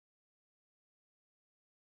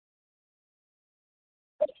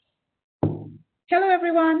Hello,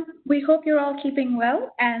 everyone. We hope you're all keeping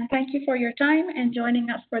well, and thank you for your time and joining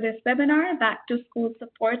us for this webinar, Back to School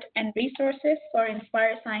Support and Resources for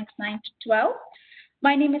Inspire Science 9 to 12.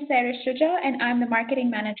 My name is Sarah Shuja, and I'm the Marketing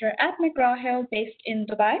Manager at McGraw Hill based in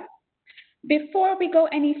Dubai. Before we go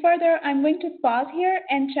any further, I'm going to pause here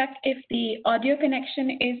and check if the audio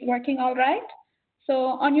connection is working all right. So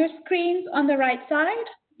on your screens on the right side,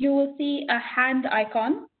 you will see a hand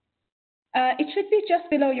icon. It should be just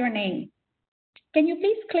below your name. Can you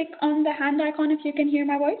please click on the hand icon if you can hear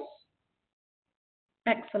my voice?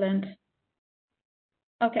 Excellent.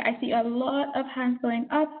 Okay, I see a lot of hands going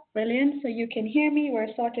up. Brilliant. So you can hear me.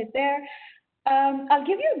 We're sorted there. I'll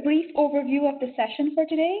give you a brief overview of the session for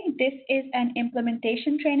today. This is an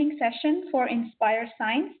implementation training session for Inspire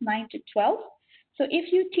Science 9 to 12. So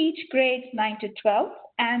if you teach grades 9 to 12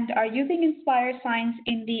 and are using Inspire Science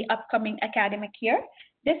in the upcoming academic year,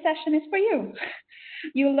 this session is for you.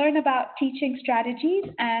 You'll learn about teaching strategies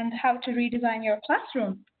and how to redesign your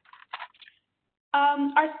classroom.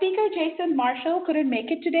 Our speaker, Jason Marshall, couldn't make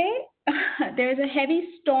it today. There's a heavy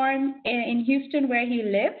storm in Houston where he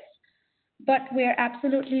lives, but we're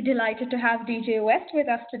absolutely delighted to have DJ West with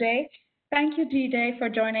us today. Thank you, DJ, for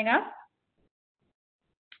joining us.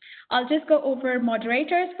 I'll just go over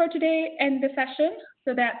moderators for today in the session.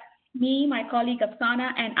 So that's me, my colleague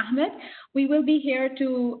Afsana, and Ahmed. We will be here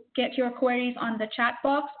to get your queries on the chat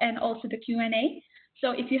box and also the Q&A.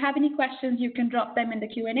 So if you have any questions, you can drop them in the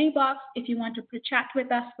Q&A box. If you want to chat with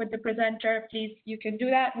us, with the presenter, please, you can do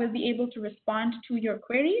that. We'll be able to respond to your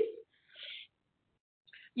queries.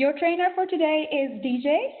 Your trainer for today is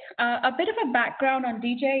DJ. A bit of a background on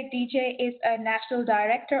DJ. DJ is a National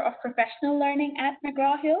Director of Professional Learning at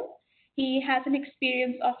McGraw Hill. He has an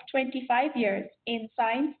experience of 25 years in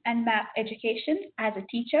science and math education as a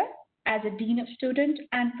teacher, as a dean of student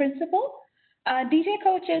and principal. DJ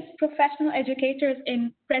coaches professional educators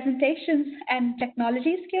in presentations and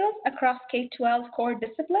technology skills across K-12 core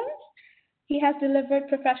disciplines. He has delivered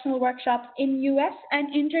professional workshops in US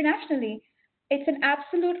and internationally. It's an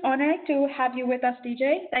absolute honor to have you with us,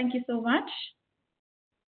 DJ. Thank you so much.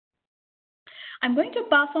 I'm going to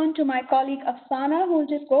pass on to my colleague Afsana, who will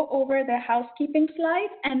just go over the housekeeping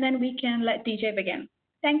slides, and then we can let DJ begin.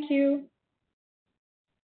 Thank you.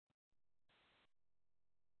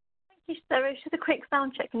 Thank you, Sarah. Just a quick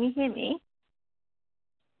sound check. Can you hear me?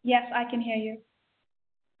 Yes, I can hear you.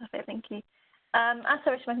 Perfect, thank you. As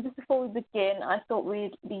Sarah mentioned, just before we begin, I thought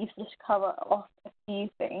we'd be useful to cover off a few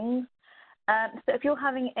things. So if you're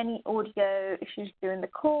having any audio issues during the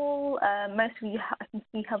call, most of you I can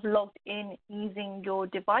see have logged in using your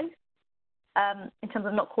device in terms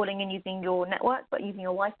of not calling in using your network, but using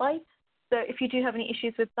your Wi-Fi. So if you do have any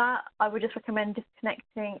issues with that, I would just recommend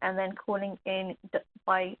disconnecting and then calling in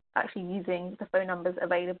by actually using the phone numbers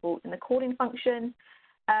available in the calling function.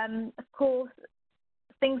 Of course,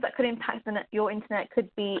 things that could impact your internet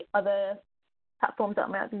could be other platforms that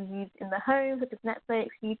might be used in the home, such as Netflix,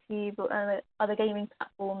 YouTube, or other gaming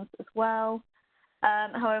platforms as well.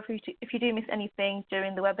 However, if you do miss anything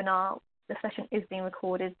during the webinar, the session is being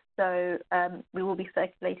recorded, so we will be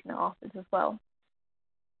circulating it afterwards as well.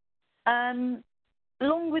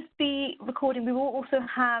 Along with the recording, we will also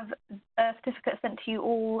have a certificate sent to you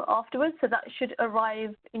all afterwards, so that should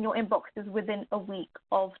arrive in your inboxes within a week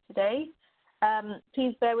of today.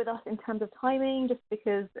 Please bear with us in terms of timing, just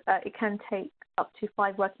because it can take up to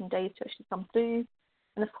 5 working days to actually come through.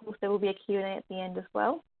 And of course, there will be a Q&A at the end as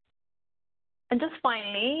well. And just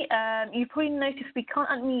finally, you probably noticed we can't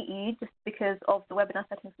unmute you just because of the webinar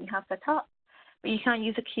settings we have set up, but you can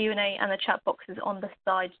use the Q&A and the chat boxes on the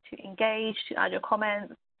side to engage, to add your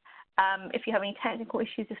comments. If you have any technical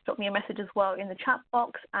issues, just drop me a message as well in the chat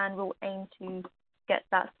box, and we'll aim to get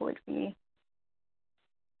that sorted for you.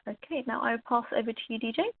 Okay, now I will pass over to you,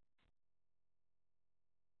 DJ.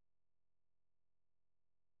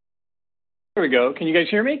 There we go. Can you guys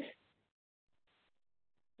hear me?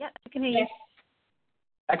 Yeah, I can hear you.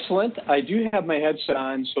 Excellent. I do have my headset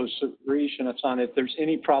on, so Sarish and Afsana, if there's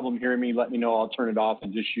any problem hearing me, let me know. I'll turn it off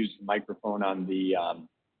and just use the microphone on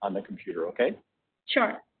the computer, okay?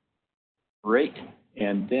 Sure. Great.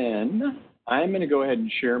 And then I'm going to go ahead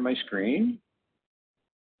and share my screen.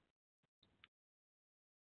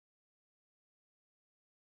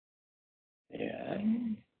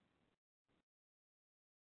 And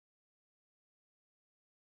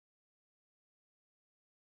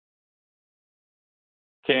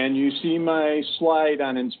can you see my slide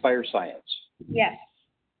on Inspire Science? Yes.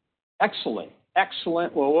 Excellent.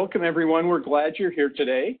 Excellent. Well, welcome, everyone. We're glad you're here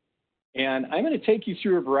today. And I'm going to take you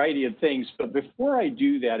through a variety of things. But before I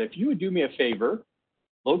do that, if you would do me a favor,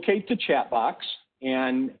 locate the chat box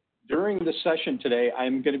and During the session today,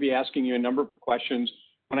 I'm going to be asking you a number of questions.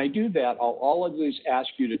 When I do that, I'll always ask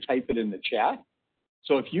you to type it in the chat.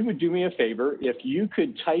 So if you would do me a favor, if you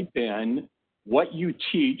could type in what you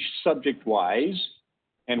teach subject-wise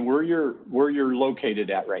and where you're located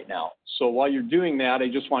at right now. So while you're doing that, I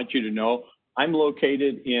just want you to know I'm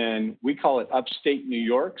located in, we call it upstate New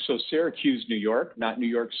York, so Syracuse, New York, not New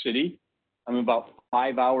York City. I'm about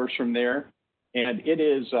 5 hours from there, and it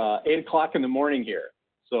is 8 o'clock in the morning here.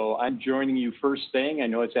 So I'm joining you first thing. I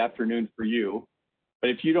know it's afternoon for you, but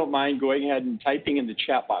if you don't mind going ahead and typing in the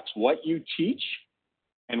chat box what you teach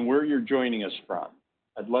and where you're joining us from.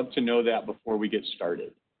 I'd love to know that before we get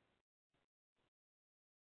started.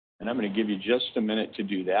 And I'm going to give you just a minute to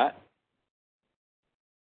do that.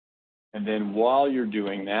 And then while you're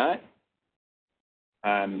doing that,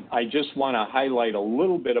 I just want to highlight a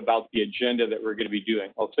little bit about the agenda that we're going to be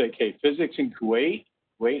doing. I'll say, okay, physics in Kuwait,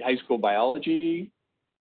 high school biology,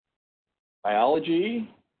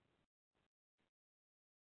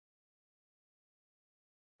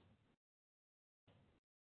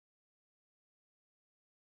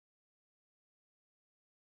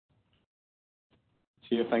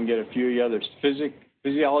 see if I can get a few of the others.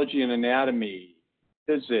 Physiology and anatomy,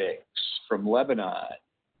 physics from Lebanon.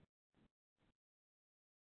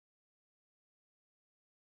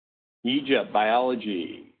 Egypt,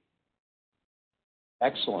 biology.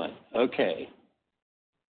 Excellent, okay.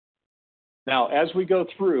 Now, as we go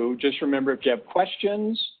through, just remember if you have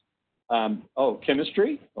questions,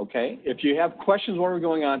 chemistry, okay. If you have questions while we're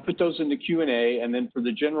going on, put those in the Q&A, and then for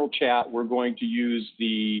the general chat, we're going to use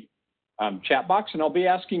the chat box, and I'll be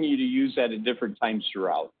asking you to use that at different times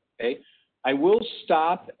throughout, okay. I will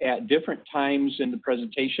stop at different times in the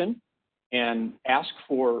presentation and ask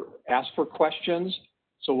for questions.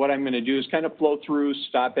 So what I'm going to do is kind of flow through,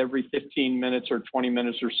 stop every 15 minutes or 20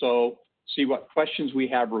 minutes or so, see what questions we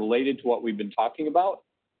have related to what we've been talking about,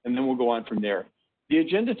 and then we'll go on from there. The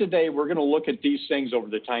agenda today, we're going to look at these things over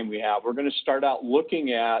the time we have. We're going to start out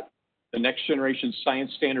looking at the next generation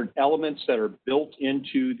science standard elements that are built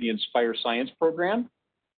into the Inspire Science program.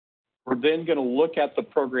 We're then going to look at the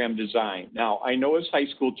program design. Now, I know as high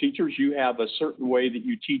school teachers, you have a certain way that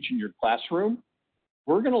you teach in your classroom.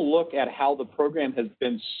 We're going to look at how the program has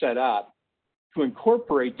been set up to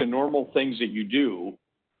incorporate the normal things that you do,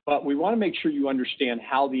 but we want to make sure you understand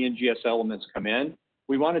how the NGS elements come in.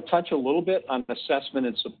 We want to touch a little bit on assessment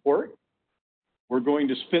and support. We're going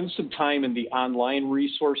to spend some time in the online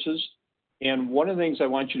resources. And one of the things I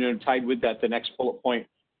want you to know tied with that, the next bullet point,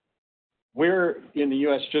 we're in the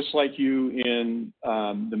U.S., just like you in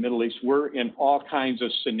the Middle East, we're in all kinds of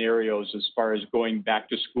scenarios as far as going back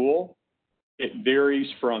to school. It varies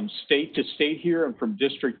from state to state here and from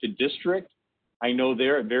district to district. I know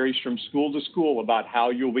there it varies from school to school about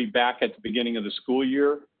how you'll be back at the beginning of the school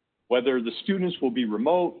year, whether the students will be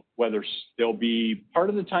remote, whether they'll be part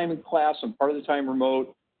of the time in class and part of the time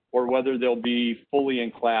remote, or whether they'll be fully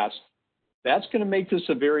in class. That's going to make this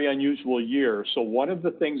a very unusual year. So one of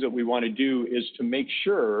the things that we want to do is to make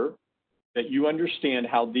sure that you understand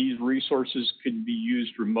how these resources could be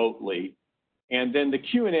used remotely. And then the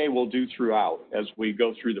Q&A we'll do throughout as we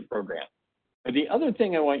go through the program. And the other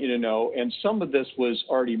thing I want you to know, and some of this was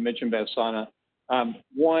already mentioned by Asana,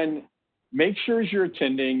 one, make sure as you're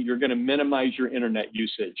attending, you're going to minimize your internet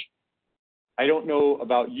usage. I don't know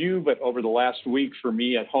about you, but over the last week for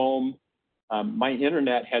me at home, my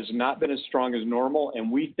internet has not been as strong as normal, and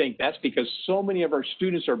we think that's because so many of our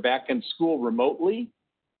students are back in school remotely,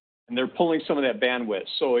 and they're pulling some of that bandwidth.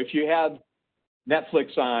 So if you have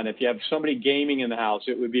Netflix on, if you have somebody gaming in the house,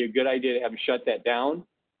 it would be a good idea to have them shut that down.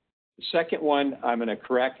 The second one, I'm going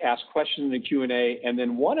to ask questions in the Q&A. And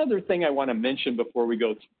then one other thing I want to mention before we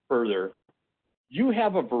go further, you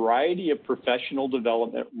have a variety of professional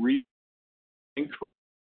development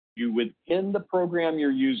you within the program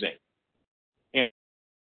you're using. And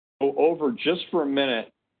go over just for a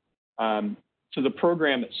minute to the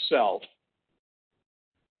program itself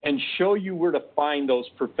and show you where to find those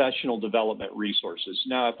professional development resources.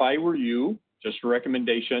 Now, if I were you, just a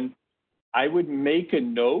recommendation, I would make a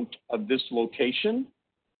note of this location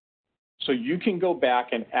so you can go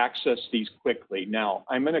back and access these quickly. Now,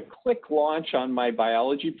 I'm going to click launch on my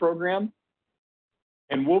biology program,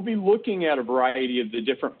 and we'll be looking at a variety of the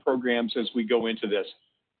different programs as we go into this.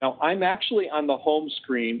 Now, I'm actually on the home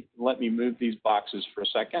screen. Let me move these boxes for a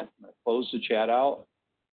second. I'm going to close the chat out.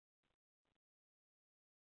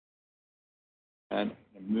 And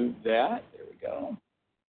move that. There we go.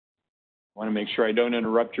 I want to make sure I don't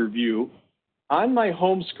interrupt your view. On my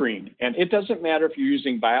home screen, and it doesn't matter if you're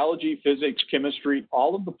using biology, physics, chemistry,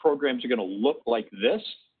 all of the programs are going to look like this.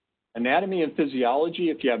 Anatomy and physiology,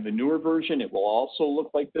 if you have the newer version, it will also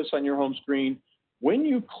look like this on your home screen. When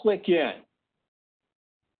you click in,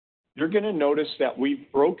 you're going to notice that we've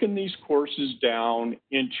broken these courses down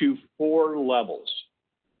into 4 levels.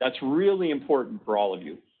 That's really important for all of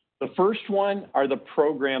you. The first one are the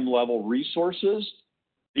program level resources.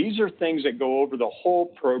 These are things that go over the whole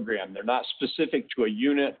program. They're not specific to a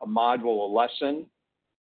unit, a module, a lesson,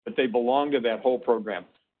 but they belong to that whole program.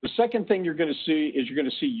 The second thing you're going to see is you're going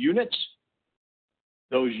to see units.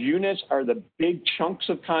 Those units are the big chunks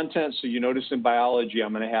of content. So you notice in biology,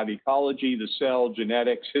 I'm going to have ecology, the cell,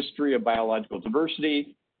 genetics, history of biological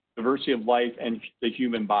diversity, diversity of life, and the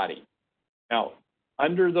human body. Now,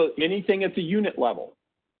 under anything at the unit level,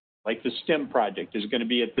 like the STEM project, is going to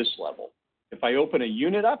be at this level. If I open a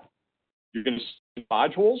unit up, you're going to see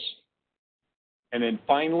modules. And then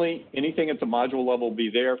finally, anything at the module level will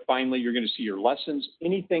be there. Finally, you're going to see your lessons.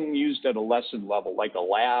 Anything used at a lesson level, like a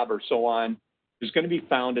lab or so on, is going to be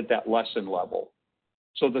found at that lesson level.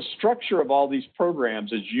 So the structure of all these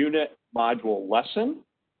programs is unit, module, lesson,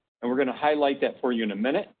 and we're going to highlight that for you in a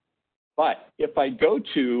minute. But if I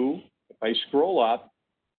scroll up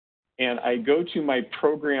and I go to my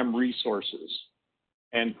program resources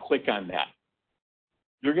and click on that,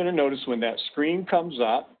 you're going to notice when that screen comes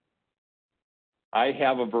up, I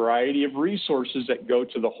have a variety of resources that go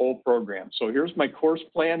to the whole program. So here's my course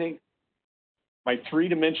planning, my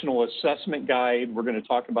 3-dimensional assessment guide. We're going to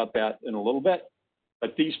talk about that in a little bit.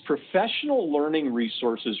 But these professional learning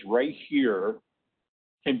resources right here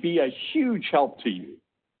can be a huge help to you.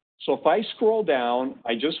 So if I scroll down,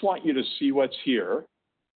 I just want you to see what's here.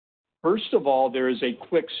 First of all, there is a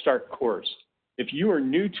quick start course. If you are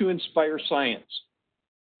new to Inspire Science,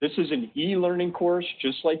 this is an e-learning course,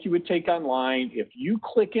 just like you would take online. If you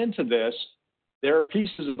click into this, there are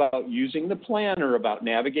pieces about using the planner, about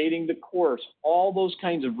navigating the course. All those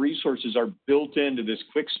kinds of resources are built into this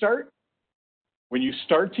quick start. When you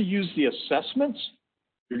start to use the assessments,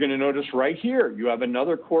 you're going to notice right here, you have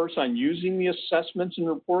another course on using the assessments and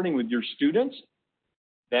reporting with your students.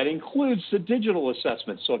 That includes the digital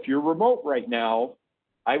assessments. So if you're remote right now,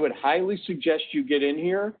 I would highly suggest you get in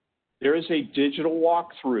here. There is a digital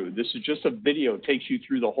walkthrough. This is just a video. It takes you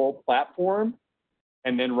through the whole platform.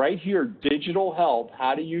 And then right here, digital help,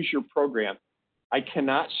 how to use your program. I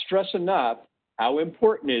cannot stress enough how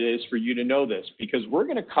important it is for you to know this, because we're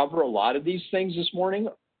going to cover a lot of these things this morning,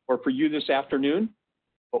 or for you this afternoon.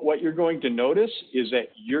 But what you're going to notice is that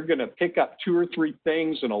you're going to pick up 2 or 3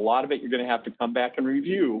 things, and a lot of it you're going to have to come back and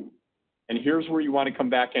review. And here's where you want to come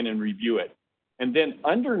back in and review it. And then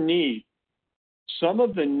underneath, some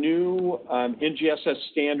of the new NGSS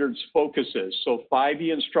standards focuses. So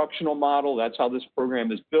 5E instructional model, that's how this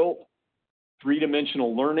program is built.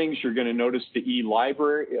 3-dimensional learnings, you're going to notice the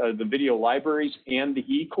e-library, the video libraries, and the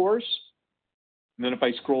e-course. And then if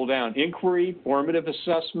I scroll down, inquiry, formative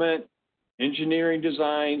assessment, engineering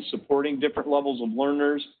design, supporting different levels of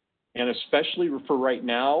learners, and especially for right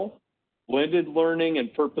now, blended learning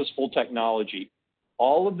and purposeful technology.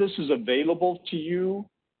 All of this is available to you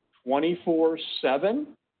 24/7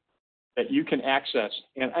 that you can access.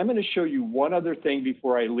 And I'm going to show you one other thing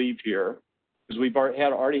before I leave here, because we've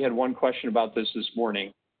already had one question about this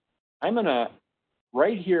morning. I'm going to,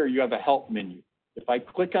 right here, you have a help menu. If I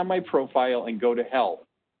click on my profile and go to help,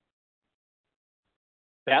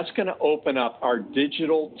 that's going to open up our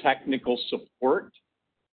digital technical support.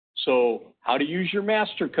 So how to use your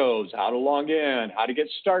master codes, how to log in, how to get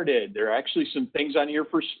started. There are actually some things on here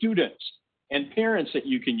for students and parents that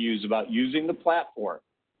you can use about using the platform.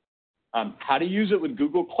 How to use it with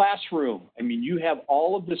Google Classroom. I mean, you have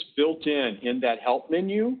all of this built in that help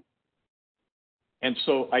menu. And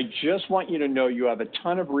so I just want you to know you have a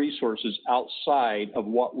ton of resources outside of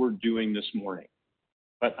what we're doing this morning.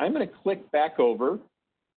 But I'm going to click back over,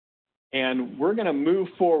 and we're going to move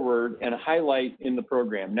forward and highlight in the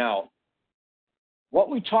program. Now, what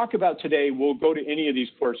we talk about today will go to any of these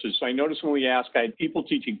courses. So I noticed when we asked, I had people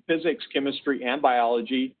teaching physics, chemistry, and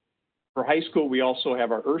biology. For high school, we also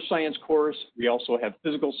have our earth science course. We also have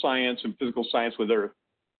physical science and physical science with earth.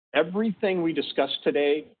 Everything we discussed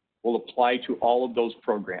today will apply to all of those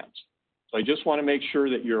programs. So I just want to make sure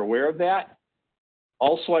that you're aware of that.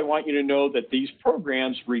 Also, I want you to know that these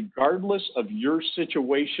programs, regardless of your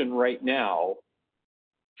situation right now,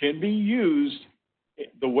 can be used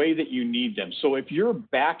the way that you need them. So if you're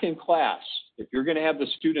back in class, if you're going to have the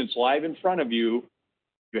students live in front of you,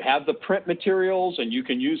 you have the print materials and you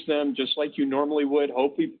can use them just like you normally would,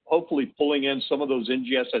 hopefully pulling in some of those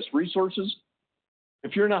NGSS resources.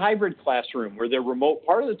 If you're in a hybrid classroom where they're remote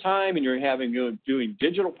part of the time and you're doing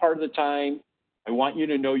digital part of the time, I want you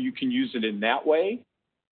to know you can use it in that way.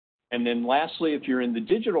 And then lastly, if you're in the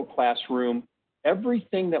digital classroom,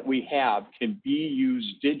 everything that we have can be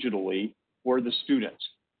used digitally for the students.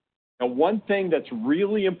 Now, one thing that's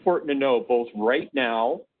really important to know, both right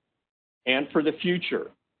now and for the future,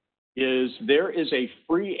 is there is a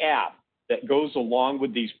free app that goes along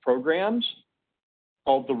with these programs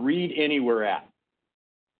called the Read Anywhere app.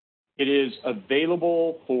 It is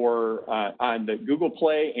available for on the Google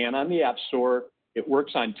Play and on the App Store. It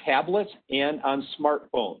works on tablets and on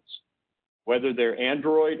smartphones, whether they're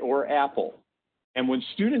Android or Apple. And when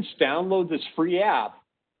students download this free app,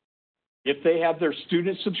 if they have their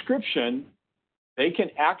student subscription, they can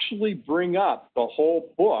actually bring up the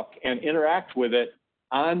whole book and interact with it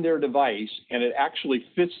on their device, and it actually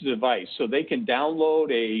fits the device. So they can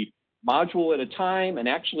download a module at a time and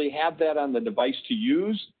actually have that on the device to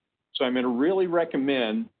use. So I'm going to really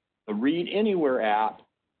recommend the Read Anywhere app.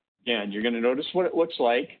 Again, you're going to notice what it looks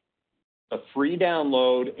like, a free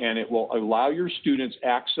download, and it will allow your students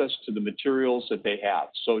access to the materials that they have.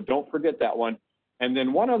 So don't forget that one. And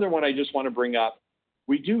then one other one I just want to bring up,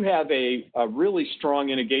 we do have a really strong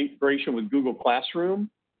integration with Google Classroom.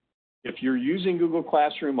 If you're using Google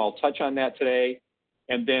Classroom, I'll touch on that today.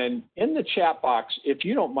 And then in the chat box, if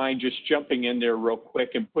you don't mind just jumping in there real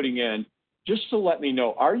quick and putting in, just to let me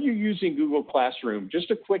know, are you using Google Classroom? Just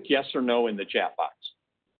a quick yes or no in the chat box.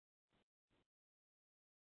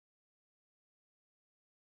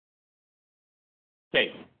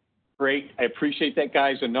 Okay, great. I appreciate that,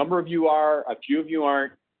 guys. A number of you are, a few of you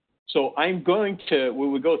aren't. So I'm going to,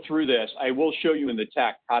 when we go through this, I will show you in the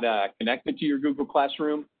tech how to connect it to your Google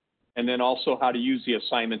Classroom, and then also how to use the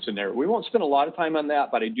assignments in there. We won't spend a lot of time on that,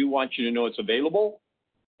 but I do want you to know it's available.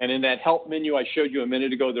 And in that help menu I showed you a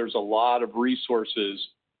minute ago, there's a lot of resources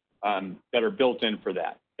that are built in for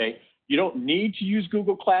that, okay? You don't need to use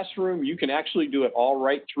Google Classroom. You can actually do it all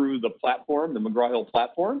right through the platform, the McGraw Hill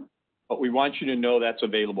platform, but we want you to know that's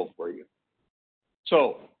available for you.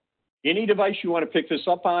 So any device you want to pick this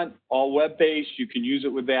up on, all web-based, you can use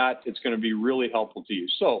it with that. It's going to be really helpful to you.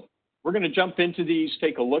 So we're going to jump into these,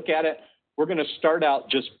 take a look at it. We're going to start out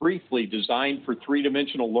just briefly, designed for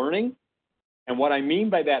three-dimensional learning. And what I mean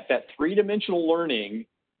by that three-dimensional learning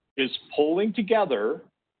is pulling together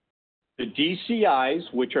the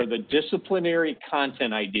DCIs, which are the disciplinary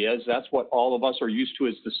content ideas. That's what all of us are used to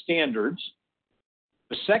as the standards.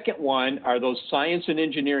 The second one are those science and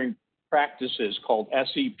engineering practices called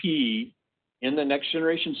SEP. In the Next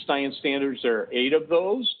Generation Science Standards, there are 8 of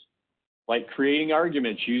those, like creating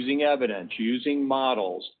arguments, using evidence, using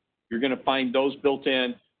models. You're going to find those built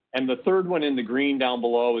in. And the third one in the green down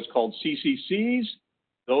below is called CCCs.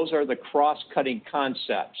 Those are the cross-cutting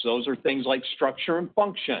concepts. Those are things like structure and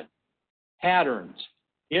function, patterns,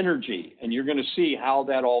 energy, and you're going to see how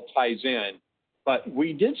that all ties in. But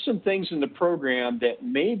we did some things in the program that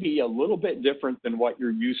may be a little bit different than what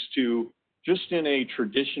you're used to just in a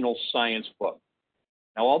traditional science book.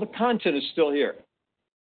 Now, all the content is still here.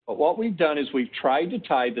 But what we've done is we've tried to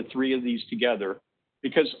tie the 3 of these together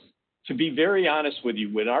because, to be very honest with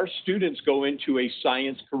you, when our students go into a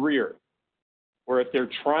science career, or if they're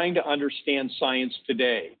trying to understand science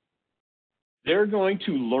today, they're going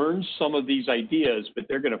to learn some of these ideas, but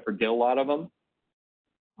they're going to forget a lot of them.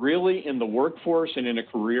 Really, in the workforce and in a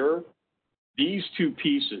career, these 2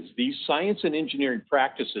 pieces, these science and engineering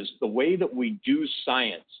practices, the way that we do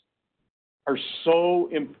science, are so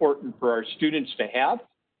important for our students to have.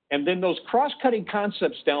 And then those cross-cutting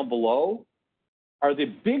concepts down below are the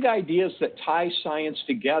big ideas that tie science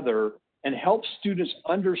together and help students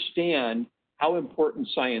understand how important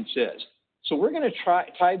science is. So we're going to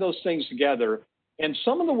tie those things together. And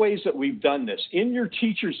some of the ways that we've done this, in your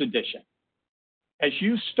teacher's edition, as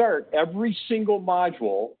you start every single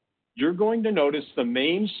module, you're going to notice the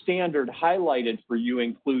main standard highlighted for you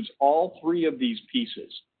includes all 3 of these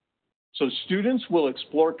pieces. So students will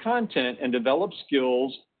explore content and develop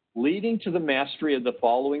skills leading to the mastery of the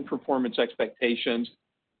following performance expectations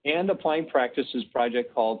and applying practices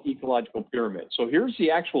project called Ecological Pyramid. So here's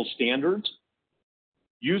the actual standards.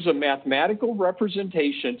 Use a mathematical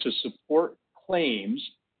representation to support claims.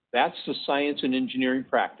 That's the science and engineering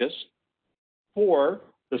practice. 4,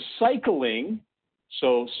 the cycling.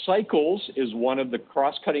 So cycles is one of the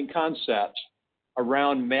cross-cutting concepts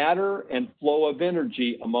around matter and flow of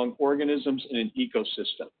energy among organisms in an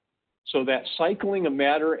ecosystem. So that cycling of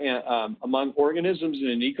matter among organisms in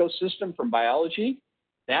an ecosystem from biology,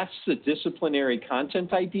 that's the disciplinary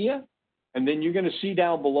content idea. And then you're going to see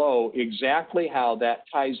down below exactly how that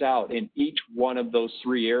ties out in each one of those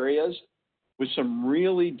 3 areas with some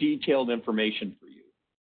really detailed information for you.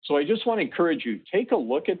 So I just want to encourage you, take a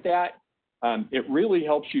look at that. It really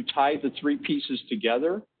helps you tie the 3 pieces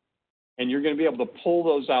together. and you're going to be able to pull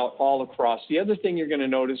those out all across. The other thing you're going to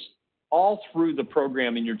notice all through the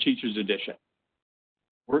program in your teacher's edition,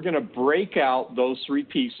 we're going to break out those three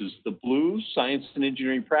pieces: the blue, science and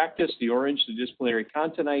engineering practice; the orange, the disciplinary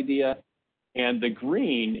content idea; and the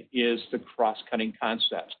green is the cross-cutting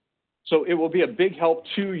concepts. So it will be a big help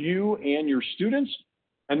to you and your students.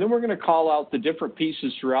 And then we're going to call out the different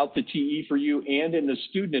pieces throughout the TE for you and in the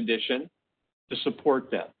student edition to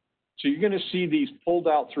support them. So you're going to see these pulled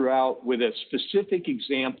out throughout with a specific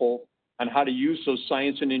example on how to use those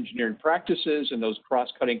science and engineering practices and those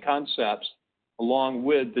cross-cutting concepts along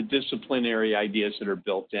with the disciplinary ideas that are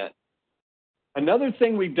built in. Another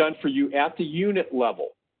thing we've done for you at the unit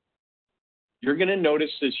level, you're going to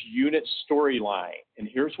notice this unit storyline. And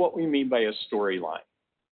here's what we mean by a storyline.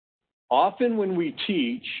 Often when we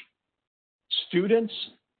teach, students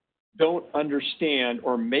don't understand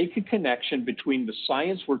or make a connection between the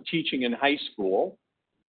science we're teaching in high school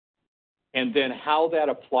and then how that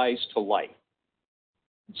applies to life.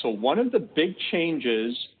 So one of the big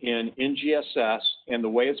changes in NGSS and the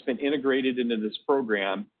way it's been integrated into this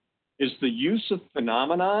program is the use of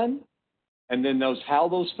phenomenon and then how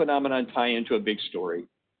those phenomenon tie into a big story.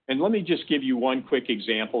 And let me just give you one quick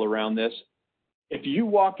example around this. If you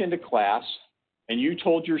walk into class and you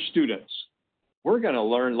told your students, we're going to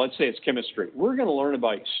learn, let's say it's chemistry, we're going to learn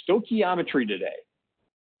about stoichiometry today,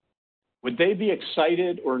 would they be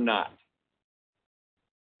excited or not?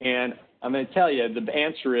 And I'm going to tell you, the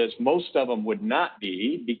answer is most of them would not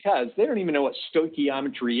be, because they don't even know what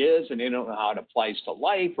stoichiometry is and they don't know how it applies to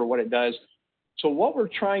life or what it does. So what we're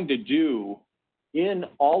trying to do in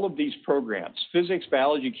all of these programs, physics,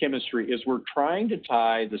 biology, chemistry, is we're trying to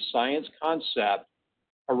tie the science concept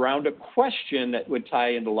around a question that would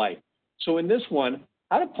tie into life. So in this one,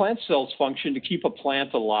 how do plant cells function to keep a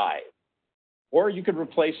plant alive? Or you could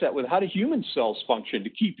replace that with how do human cells function to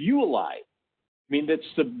keep you alive? I mean,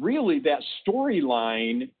 that's really that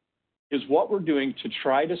storyline is what we're doing to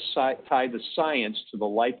try to tie the science to the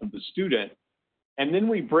life of the student. And then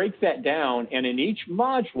we break that down, and in each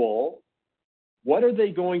module, what are they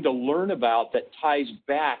going to learn about that ties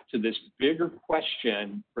back to this bigger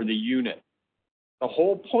question for the unit? The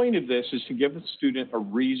whole point of this is to give the student a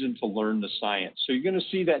reason to learn the science. So you're going to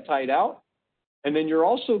see that tied out. And then you're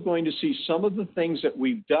also going to see some of the things that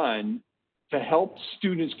we've done to help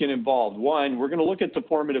students get involved. One, we're going to look at the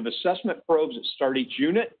formative assessment probes that start each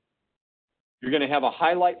unit. You're going to have a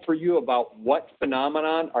highlight for you about what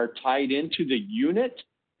phenomenon are tied into the unit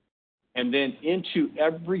and then into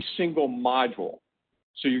every single module.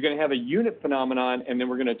 So you're going to have a unit phenomenon, and then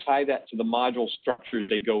we're going to tie that to the module structure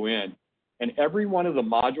they go in. And every one of the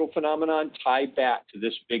module phenomenon tie back to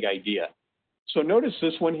this big idea. So notice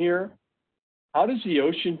this one here. How does the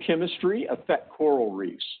ocean chemistry affect coral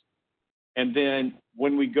reefs? And then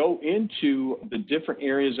when we go into the different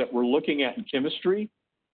areas that we're looking at in chemistry,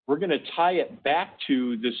 we're going to tie it back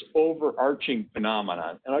to this overarching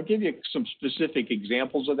phenomenon. And I'll give you some specific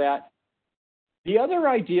examples of that. The other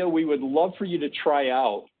idea we would love for you to try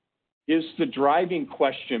out is the driving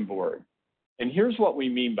question board. And here's what we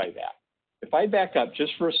mean by that. If I back up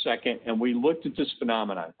just for a second and we looked at this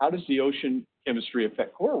phenomenon, how does the ocean chemistry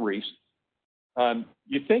affect coral reefs?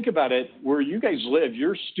 You think about it, where you guys live,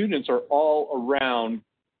 your students are all around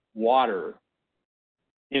water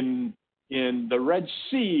in the Red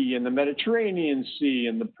Sea, in the Mediterranean Sea,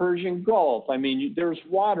 in the Persian Gulf. I mean, there's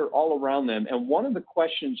water all around them. And one of the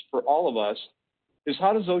questions for all of us is,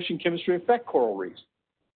 how does ocean chemistry affect coral reefs?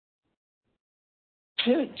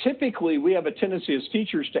 Typically, we have a tendency as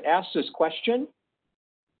teachers to ask this question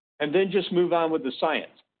and then just move on with the science.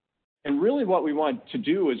 And really what we want to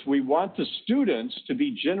do is we want the students to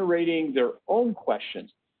be generating their own questions.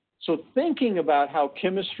 So thinking about how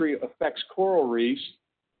chemistry affects coral reefs,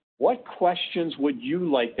 what questions would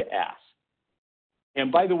you like to ask?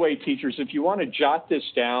 And by the way, teachers, if you want to jot this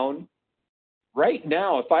down, right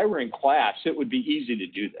now, if I were in class, it would be easy to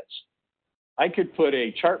do this. I could put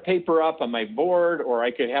a chart paper up on my board, or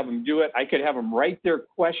I could have them do it. I could have them write their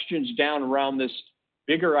questions down around this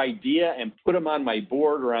bigger idea and put them on my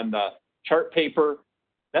board or on the chart paper.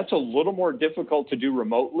 That's a little more difficult to do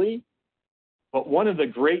remotely. But one of the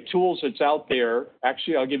great tools that's out there,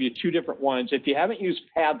 actually, I'll give you two different ones. If you haven't used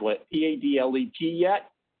Padlet, P-A-D-L-E-T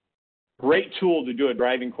yet, great tool to do a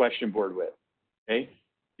driving question board with, okay?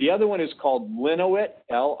 The other one is called Linoit,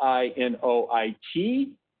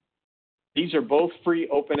 L-I-N-O-I-T. These are both free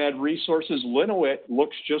open ed resources. Linoit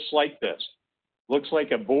looks just like this. Looks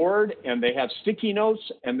like a board, and they have sticky notes,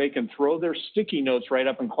 and they can throw their sticky notes right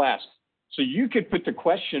up in class. So you could put the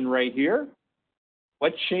question right here.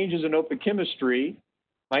 What changes in open chemistry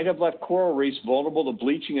might have left coral reefs vulnerable to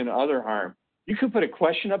bleaching and other harm. You could put a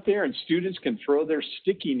question up there and students can throw their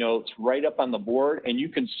sticky notes right up on the board and you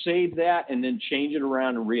can save that and then change it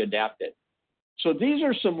around and readapt it. So these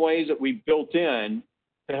are some ways that we built in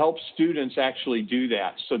to help students actually do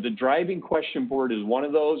that. So the driving question board is one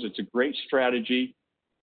of those. It's a great strategy.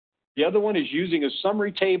 The other one is using a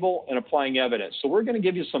summary table and applying evidence. So we're going to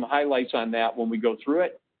give you some highlights on that when we go through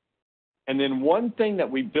it. And then one thing that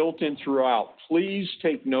we built in throughout, please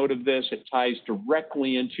take note of this. It ties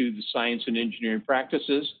directly into the science and engineering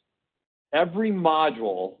practices. Every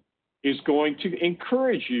module is going to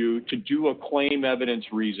encourage you to do a claim evidence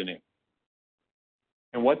reasoning.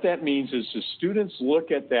 And what that means is the students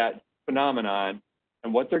look at that phenomenon,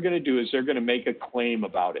 and what they're going to do is they're going to make a claim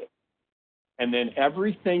about it. And then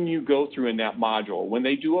everything you go through in that module, when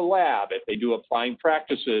they do a lab, if they do applying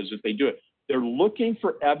practices, if they do it, they're looking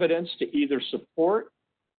for evidence to either support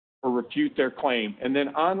or refute their claim. And then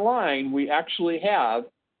online, we actually have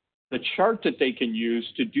the chart that they can use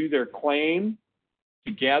to do their claim,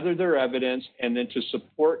 to gather their evidence, and then to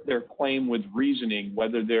support their claim with reasoning,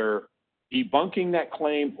 whether they're debunking that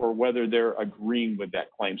claim or whether they're agreeing with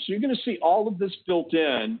that claim. So you're going to see all of this built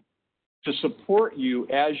in to support you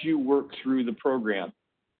as you work through the program.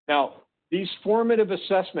 Now, these formative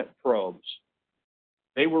assessment probes,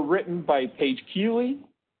 they were written by Paige Keeley.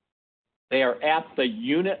 They are at the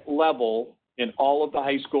unit level in all of the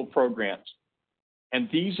high school programs. And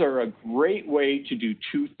these are a great way to do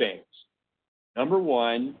two things. Number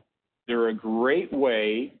one, they're a great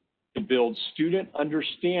way to build student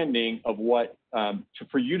understanding of what,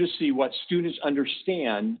 for you to see what students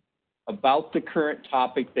understand about the current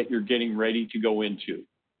topic that you're getting ready to go into,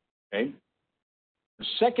 okay? The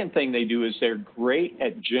second thing they do is they're great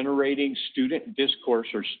at generating student discourse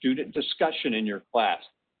or student discussion in your class.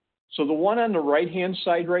 So the one on the right-hand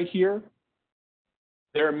side right here,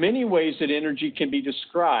 there are many ways that energy can be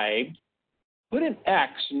described. Put an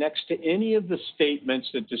X next to any of the statements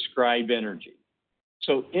that describe energy.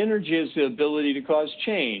 So energy is the ability to cause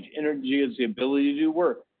change. Energy is the ability to do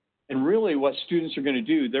work. And really what students are going to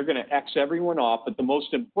do, they're going to X everyone off, but the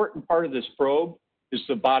most important part of this probe is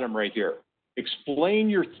the bottom right here. Explain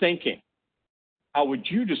your thinking. How would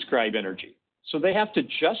you describe energy? So they have to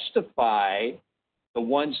justify the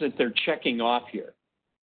ones that they're checking off here.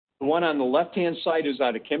 The one on the left-hand side is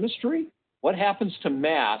out of chemistry. What happens to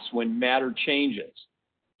mass when matter changes?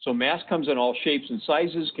 So mass comes in all shapes and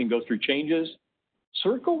sizes, can go through changes.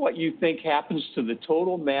 Circle what you think happens to the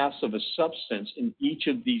total mass of a substance in each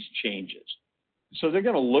of these changes. So they're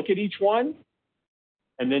going to look at each one,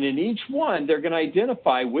 and then in each one, they're going to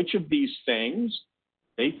identify which of these things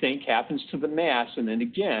they think happens to the mass, and then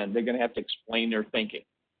again, they're going to have to explain their thinking.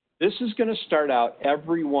 This is going to start out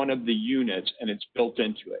every one of the units, and it's built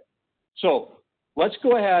into it. So let's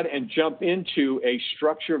go ahead and jump into a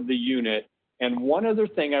structure of the unit. And one other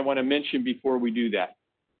thing I want to mention before we do that.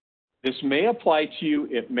 This may apply to you,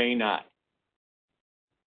 it may not.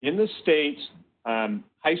 In the States,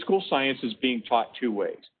 high school science is being taught two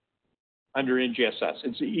ways under NGSS.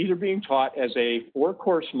 It's either being taught as a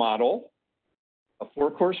four-course model. A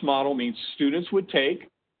four-course model means students would take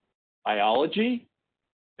biology,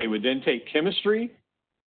 they would then take chemistry,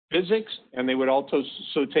 physics, and they would also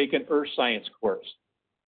take an earth science course.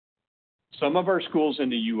 Some of our schools in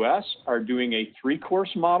the U.S. are doing a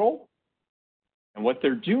three-course model. And what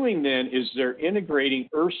they're doing then is they're integrating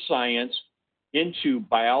earth science into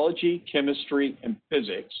biology, chemistry, and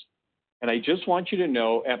physics. And I just want you to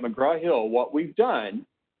know at McGraw Hill, what we've done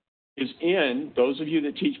is in those of you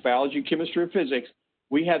that teach biology, chemistry, or physics,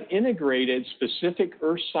 we have integrated specific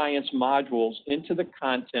earth science modules into the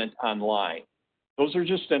content online. Those are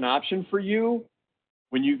just an option for you.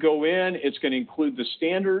 When you go in, it's going to include the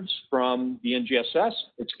standards from the NGSS.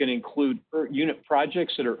 It's going to include unit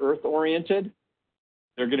projects that are earth-oriented.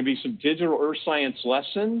 There are going to be some digital earth science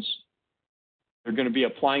lessons. There are going to be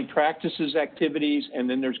applying practices activities, and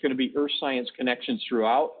then there's going to be earth science connections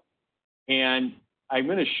throughout. And I'm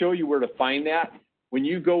going to show you where to find that. When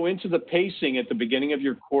you go into the pacing at the beginning of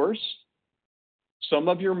your course, some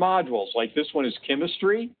of your modules, like this one is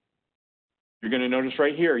chemistry. You're going to notice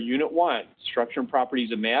right here, Unit 1, Structure and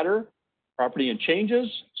Properties of Matter, Property and Changes,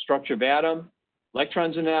 Structure of Atom,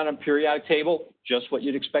 Electrons in Atom, Periodic Table, just what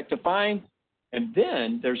you'd expect to find. And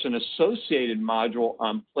then there's an associated module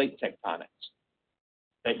on plate tectonics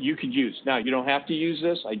that you could use. Now, you don't have to use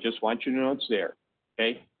this. I just want you to know it's there,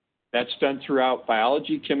 okay? That's done throughout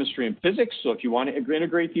biology, chemistry, and physics. So if you want to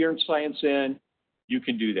integrate the earth science in, you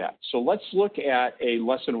can do that. So let's look at a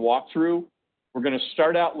lesson walkthrough. We're going to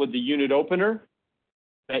start out with the unit opener.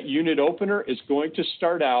 That unit opener is going to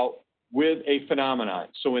start out with a phenomenon.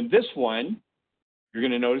 So in this one, you're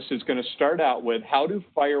going to notice it's going to start out with, how do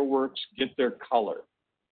fireworks get their color?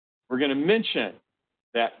 We're going to mention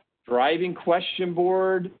that driving question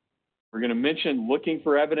board. We're going to mention looking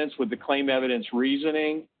for evidence with the claim evidence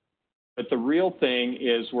reasoning. But the real thing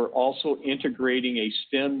is we're also integrating a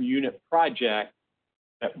STEM unit project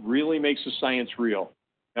that really makes the science real.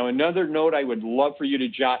 Now, another note I would love for you to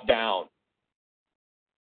jot down.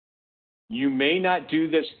 You may not do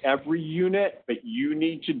this every unit, but you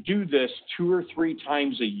need to do this 2 or 3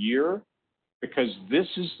 times a year, because this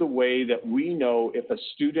is the way that we know if a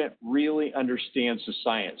student really understands the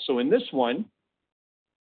science. So in this one,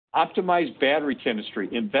 optimize battery chemistry.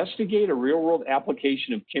 Investigate a real-world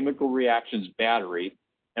application of chemical reactions battery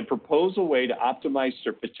and propose a way to optimize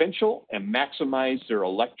their potential and maximize their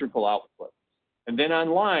electrical output. And then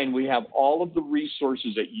online, we have all of the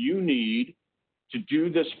resources that you need to do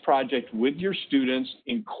this project with your students,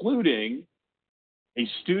 including a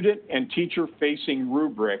student and teacher-facing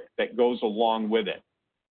rubric that goes along with it.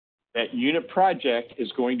 That unit project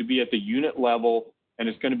is going to be at the unit level, and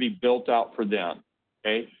it's going to be built out for them,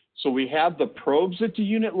 okay? So we have the probes at the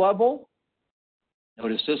unit level.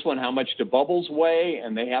 Notice this one, how much do bubbles weigh,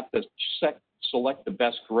 and they have to select the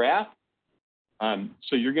best graph.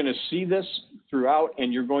 So you're going to see this throughout,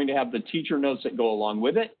 and you're going to have the teacher notes that go along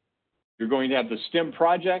with it. You're going to have the STEM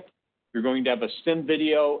project. You're going to have a STEM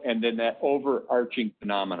video, and then that overarching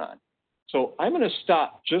phenomenon. So I'm going to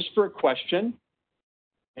stop just for a question,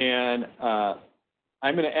 and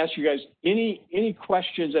I'm going to ask you guys any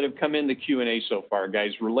questions that have come in the Q&A so far,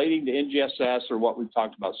 guys, relating to NGSS or what we've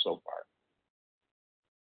talked about so far.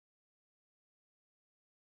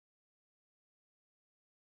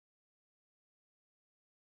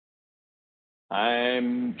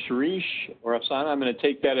 I'm Sharish or Afsana. I'm going to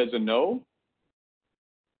take that as a no.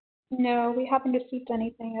 No, we haven't received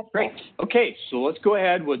anything yet. Great. Okay, so let's go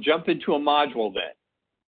ahead. We'll jump into a module then.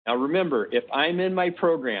 Now remember, if I'm in my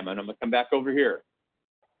program, and I'm going to come back over here,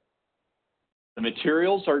 the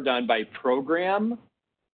materials are done by program,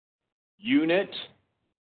 unit,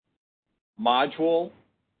 module,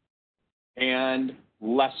 and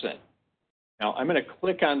lesson. Now, I'm going to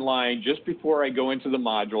click online just before I go into the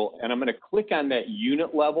module, and I'm going to click on that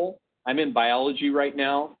unit level. I'm in biology right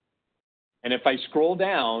now. And if I scroll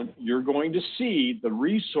down, you're going to see the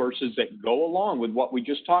resources that go along with what we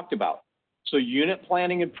just talked about. So unit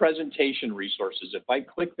planning and presentation resources. If I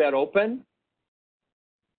click that open,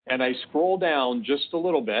 and I scroll down just a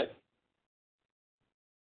little bit,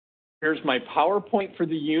 here's my PowerPoint for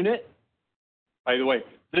the unit. By the way,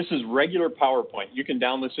 this is regular PowerPoint. You can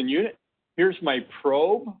download this in unit. Here's my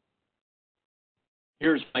probe.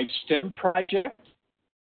 Here's my STEM project,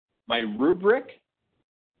 my rubric,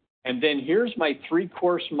 and then here's my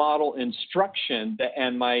 3-course model instruction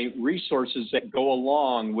and my resources that go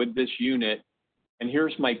along with this unit, and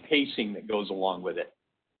here's my pacing that goes along with it.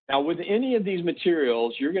 Now, with any of these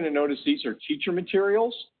materials, you're going to notice these are teacher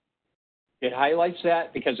materials. It highlights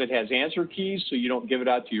that because it has answer keys, so you don't give it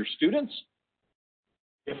out to your students.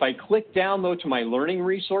 If I click down, though, to my learning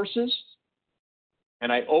resources,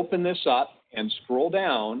 and I open this up and scroll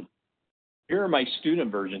down, here are my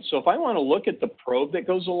student versions. So if I want to look at the probe that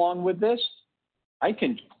goes along with this, I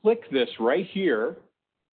can click this right here,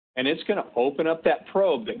 and it's going to open up that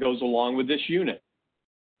probe that goes along with this unit.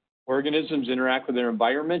 Organisms interact with their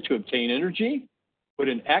environment to obtain energy. Put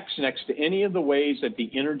an X next to any of the ways that the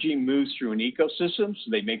energy moves through an ecosystem so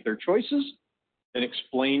they make their choices, and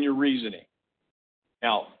explain your reasoning.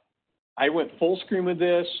 Now, I went full screen with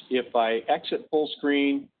this. If I exit full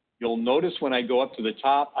screen, you'll notice when I go up to the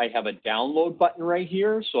top, I have a download button right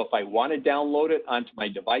here. So if I want to download it onto my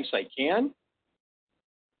device, I can.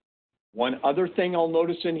 One other thing I'll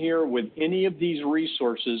notice in here with any of these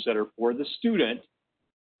resources that are for the student,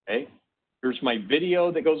 okay, here's my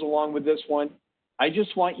video that goes along with this one. I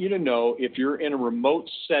just want you to know if you're in a remote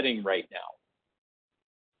setting right now,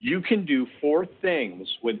 you can do 4 things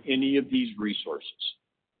with any of these resources.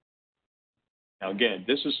 Now, again,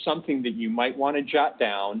 this is something that you might want to jot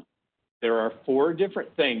down. There are 4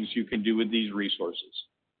 different things you can do with these resources.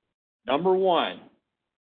 Number 1,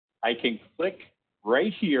 I can click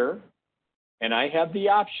right here, and I have the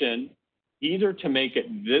option either to make it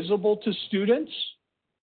visible to students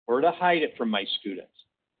or to hide it from my students.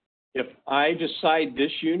 If I decide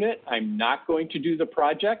this unit, I'm not going to do the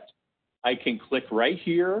project, I can click right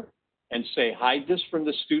here and say, hide this from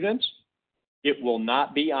the students. It will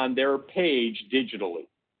not be on their page digitally.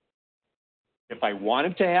 If I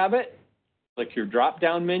wanted to have it, click your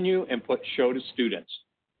drop-down menu and put Show to Students.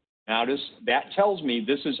 Now that tells me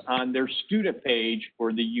this is on their student page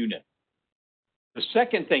for the unit. The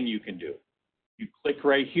second thing you can do, you click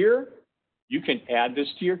right here, you can add this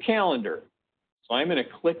to your calendar. So I'm going to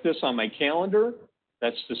click this on my calendar.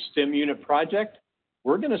 That's the STEM unit project.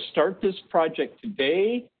 We're going to start this project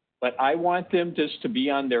today, but I want them just to be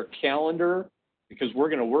on their calendar because we're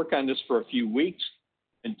going to work on this for a few weeks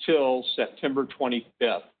until September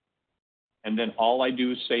 25th. And then all I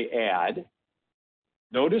do is say add.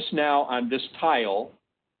 Notice now on this tile,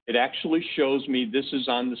 it actually shows me this is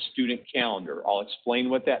on the student calendar. I'll explain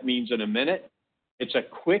what that means in a minute. It's a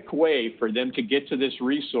quick way for them to get to this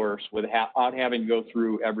resource without having to go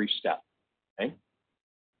through every step. Okay?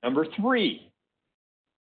 Number 3,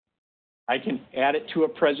 I can add it to a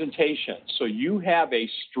presentation. So you have a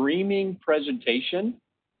streaming presentation.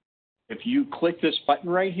 If you click this button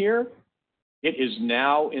right here, it is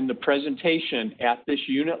now in the presentation at this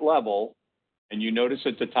unit level. And you notice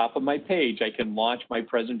at the top of my page, I can launch my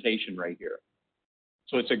presentation right here.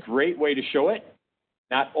 So it's a great way to show it.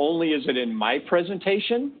 Not only is it in my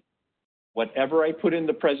presentation, whatever I put in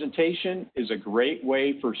the presentation is a great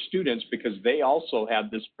way for students because they also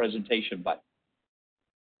have this presentation button.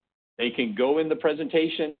 They can go in the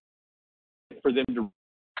presentation for them to read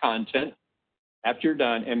content after you're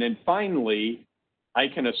done. And then finally, I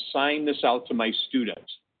can assign this out to my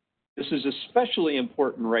students. This is especially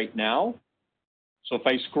important right now. So if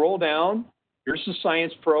I scroll down, here's the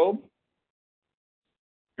science probe.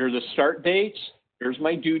 Here are the start dates. Here's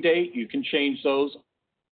my due date. You can change those.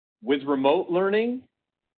 With remote learning,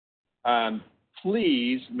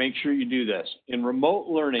 please make sure you do this. In remote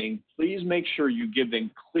learning, please make sure you give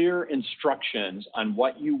them clear instructions on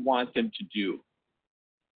what you want them to do.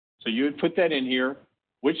 So you would put that in here.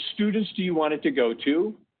 Which students do you want it to go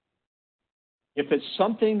to? If it's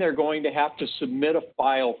something they're going to have to submit a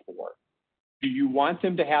file for, do you want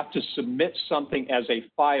them to have to submit something as a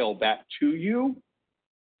file back to you?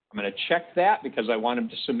 I'm going to check that because I want them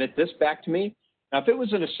to submit this back to me. Now, if it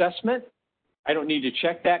was an assessment, I don't need to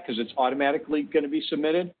check that because it's automatically going to be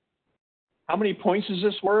submitted. How many points is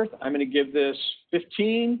this worth? I'm going to give this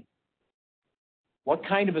 15. What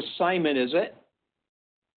kind of assignment is it?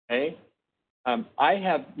 Okay. I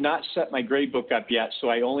have not set my grade book up yet, so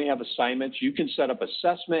I only have assignments. You can set up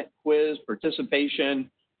assessment, quiz,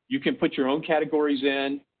 participation. You can put your own categories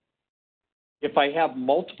in. If I have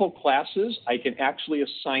multiple classes, I can actually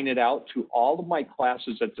assign it out to all of my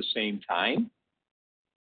classes at the same time.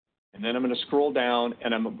 And then I'm going to scroll down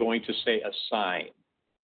and I'm going to say assign.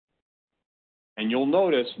 And you'll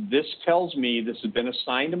notice this tells me this has been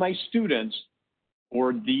assigned to my students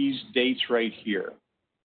for these dates right here.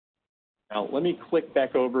 Now, let me click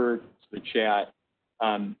back over to the chat.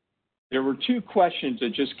 There were 2 questions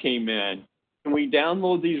that just came in. Can we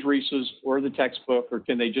download these resources or the textbook, or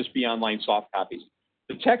can they just be online soft copies?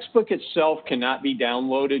 The textbook itself cannot be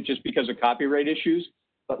downloaded just because of copyright issues.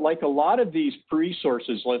 But like a lot of these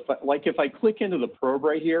resources, like if I click into the probe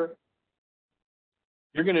right here,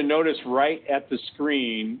 you're going to notice right at the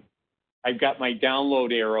screen, I've got my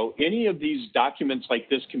download arrow. Any of these documents like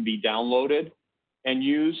this can be downloaded and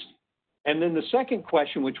used. And then the second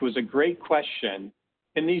question, which was a great question,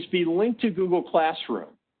 can these be linked to Google Classroom?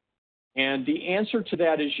 And the answer to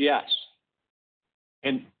that is yes.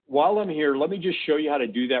 And while I'm here, let me just show you how to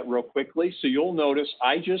do that real quickly. So you'll notice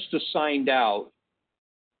I just assigned out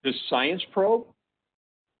this science probe.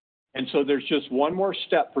 And so there's just one more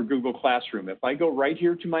step for Google Classroom. If I go right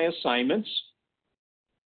here to my assignments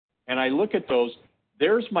and I look at those,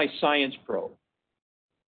 there's my science probe.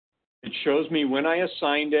 It shows me when I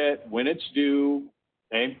assigned it, when it's due,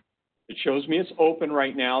 okay? It shows me it's open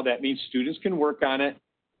right now. That means students can work on it.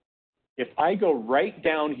 If I go right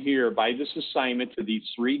down here by this assignment to these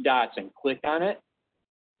 3 dots and click on it,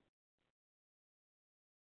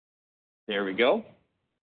 there we go.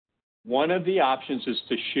 One of the options is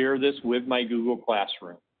to share this with my Google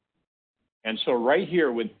Classroom. And so right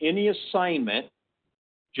here with any assignment,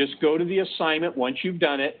 just go to the assignment once you've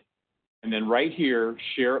done it, and then right here,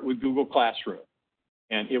 share it with Google Classroom.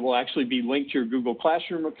 And it will actually be linked to your Google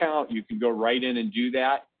Classroom account. You can go right in and do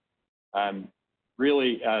that.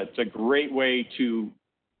 Really, it's a great way to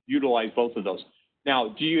utilize both of those. Now,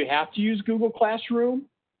 do you have to use Google Classroom?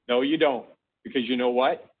 No, you don't, because you know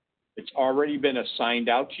what? It's already been assigned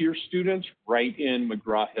out to your students right in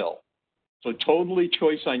McGraw Hill. So totally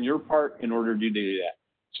choice on your part in order to do that.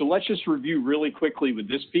 So let's just review really quickly with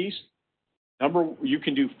this piece. You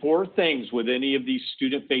can do 4 things with any of these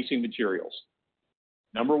student-facing materials.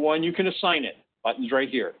 Number 1, you can assign it. Button's right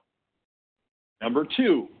here. Number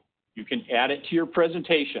 2, you can add it to your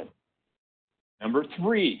presentation. Number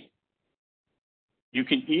 3, you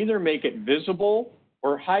can either make it visible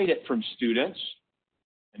or hide it from students.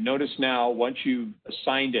 And notice now, once you've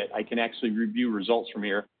assigned it, I can actually review results from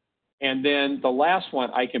here. And then the last one,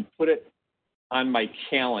 I can put it on my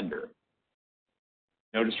calendar.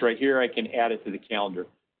 Notice right here, I can add it to the calendar.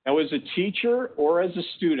 Now, as a teacher or as a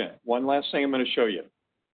student, one last thing I'm going to show you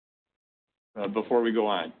before we go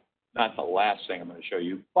on. Not the last thing I'm going to show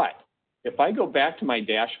you, but if I go back to my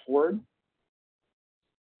dashboard,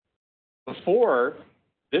 before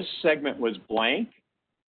this segment was blank,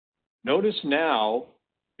 notice now,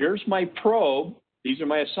 here's my probe. These are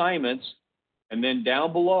my assignments. And then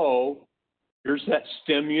down below, here's that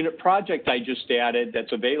STEM unit project I just added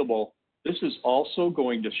that's available. This is also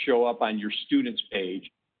going to show up on your students page.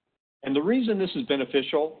 And the reason this is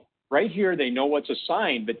beneficial, right here, they know what's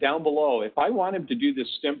assigned, but down below, if I want them to do this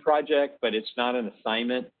STEM project, but it's not an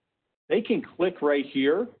assignment, they can click right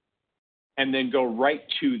here and then go right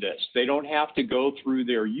to this. They don't have to go through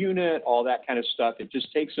their unit, all that kind of stuff. It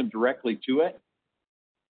just takes them directly to it.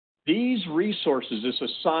 These resources, this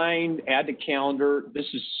assigned, add to calendar, this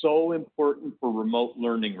is so important for remote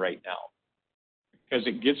learning right now because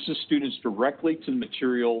it gets the students directly to the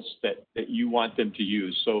materials that you want them to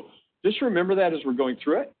use. So just remember that as we're going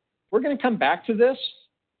through it. We're going to come back to this,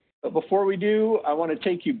 but before we do, I want to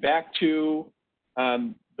take you back to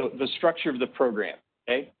the structure of the program,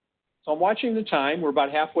 okay? So I'm watching the time. We're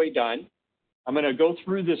about halfway done. I'm going to go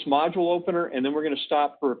through this module opener, and then we're going to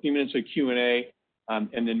stop for a few minutes of Q&A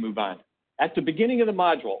and then move on. At the beginning of the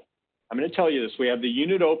module, I'm going to tell you this. We have the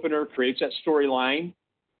unit opener, creates that storyline,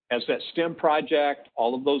 has that STEM project,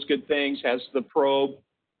 all of those good things, has the probe.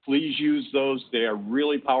 Please use those. They are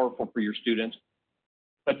really powerful for your students.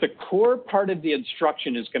 But the core part of the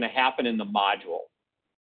instruction is going to happen in the module.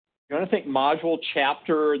 You want to think module,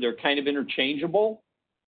 chapter, they're kind of interchangeable.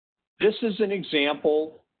 This is an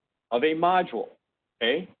example of a module,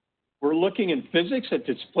 okay? We're looking in physics at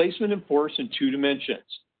displacement and force in 2 dimensions.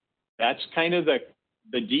 That's kind of the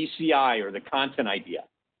DCI or the content idea.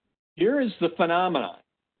 Here is the phenomenon.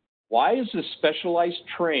 Why is the specialized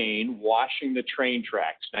train washing the train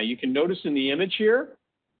tracks? Now you can notice in the image here,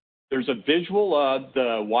 there's a visual of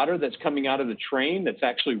the water that's coming out of the train that's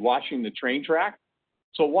actually washing the train track.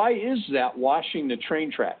 So why is that washing the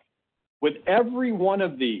train track? With every one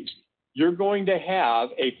of these, you're going to have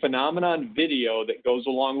a phenomenon video that goes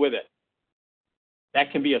along with it.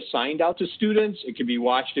 That can be assigned out to students. It can be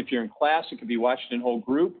watched if you're in class. It can be watched in whole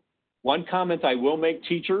group. One comment I will make,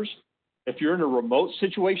 teachers, if you're in a remote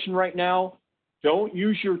situation right now, don't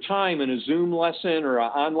use your time in a Zoom lesson or an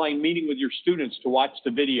online meeting with your students to watch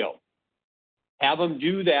the video. Have them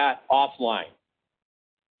do that offline.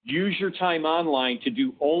 Use your time online to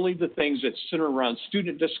do only the things that center around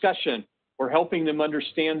student discussion or helping them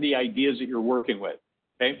understand the ideas that you're working with,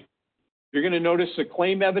 okay? You're going to notice the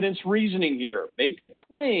claim evidence reasoning here. Make a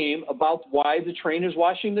claim about why the train is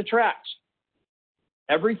washing the tracks.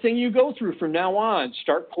 Everything you go through from now on,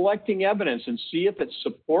 start collecting evidence and see if it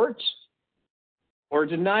supports or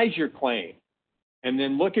denies your claim. And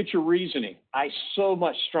then look at your reasoning. I so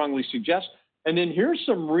much strongly suggest. And then here's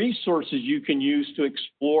some resources you can use to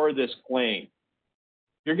explore this claim.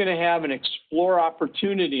 You're going to have an explore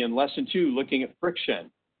opportunity in lesson 2, looking at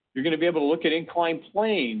friction. You're going to be able to look at inclined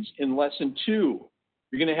planes in lesson 2.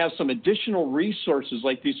 You're going to have some additional resources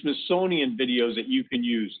like these Smithsonian videos that you can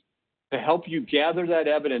use to help you gather that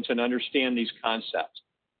evidence and understand these concepts.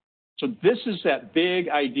 So this is that big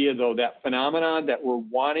idea, though, that phenomenon that we're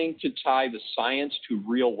wanting to tie the science to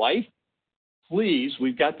real life. Please,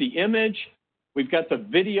 we've got the image, we've got the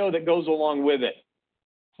video that goes along with it.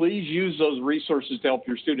 Please use those resources to help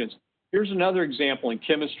your students. Here's another example in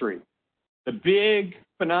chemistry. The big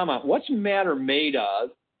phenomenon, what's matter made of?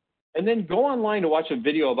 And then go online to watch a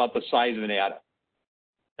video about the size of an atom.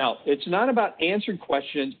 Now, it's not about answering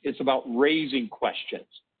questions, it's about raising questions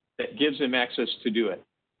that gives them access to do it.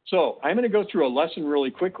 So I'm going to go through a lesson really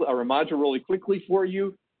quickly, or a module really quickly for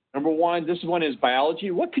you. Number 1, this one is biology.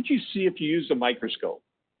 What could you see if you used a microscope?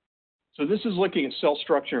 So this is looking at cell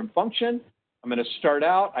structure and function. I'm going to start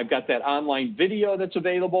out. I've got that online video that's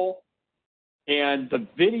available. And the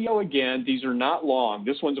video, again, these are not long.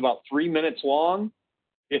 This one's about 3 minutes long.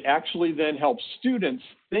 It actually then helps students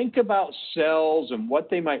think about cells and what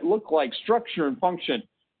they might look like, structure and function,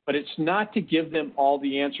 but it's not to give them all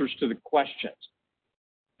the answers to the questions.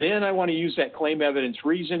 Then I want to use that claim evidence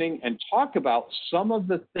reasoning and talk about some of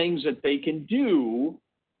the things that they can do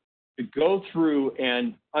to go through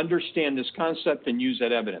and understand this concept and use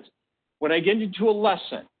that evidence. When I get into a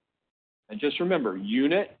lesson, and just remember,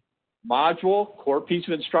 unit, module, core piece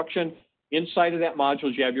of instruction, inside of that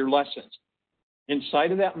module, you have your lessons.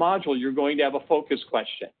 Inside of that module, you're going to have a focus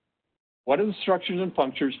question. What are the structures and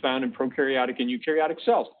functions found in prokaryotic and eukaryotic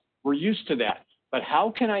cells? We're used to that. But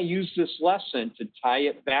how can I use this lesson to tie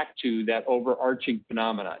it back to that overarching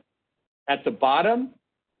phenomenon? At the bottom,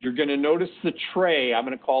 you're going to notice the tray. I'm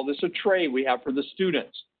going to call this a tray we have for the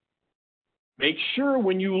students. Make sure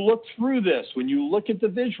when you look through this, when you look at the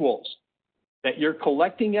visuals, that you're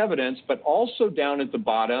collecting evidence, but also down at the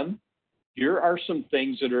bottom, here are some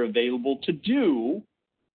things that are available to do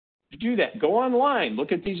that. Go online,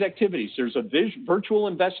 look at these activities. There's a virtual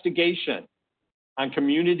investigation on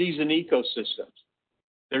communities and ecosystems.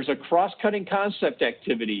 There's a cross-cutting concept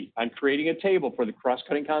activity on creating a table for the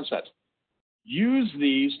cross-cutting concepts. Use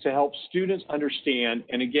these to help students understand,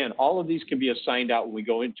 and again, all of these can be assigned out when we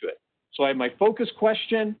go into it. So I have my focus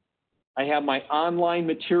question, I have my online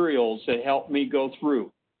materials that help me go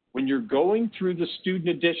through. When you're going through the student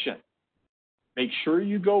edition, make sure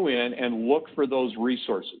you go in and look for those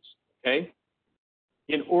resources, okay?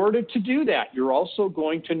 In order to do that, you're also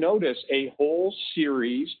going to notice a whole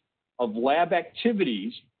series of lab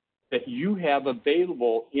activities that you have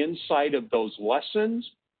available inside of those lessons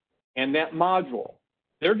and that module.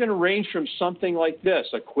 They're going to range from something like this,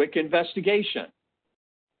 a quick investigation.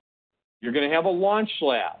 You're going to have a launch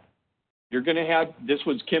lab. You're going to have, this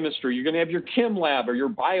was chemistry, you're going to have your chem lab or your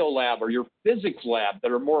bio lab or your physics lab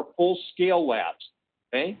that are more full-scale labs,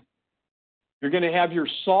 okay? You're going to have your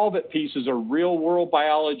solve it pieces or real-world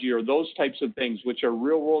biology or those types of things, which are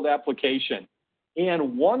real-world application.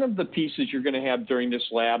 And one of the pieces you're going to have during this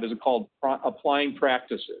lab is called applying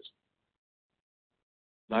practices.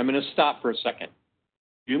 Now, I'm going to stop for a second.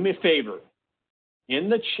 Do me a favor. In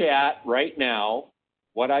the chat right now,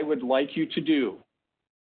 what I would like you to do,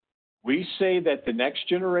 we say that the next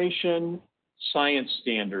generation science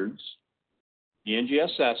standards, the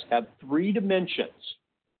NGSS, have 3 dimensions.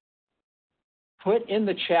 Put in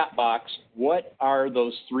the chat box, what are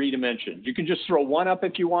those 3 dimensions? You can just throw one up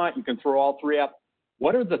if you want. You can throw all 3 up.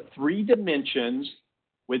 What are the 3 dimensions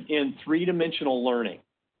within 3-dimensional learning?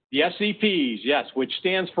 The SEPs, yes, which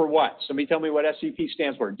stands for what? Somebody tell me what SEP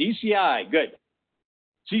stands for. DCI, good.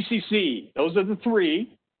 CCC, those are the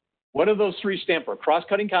 3. What do those 3 stand for?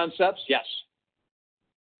 Cross-cutting concepts, yes.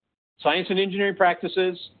 Science and engineering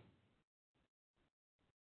practices.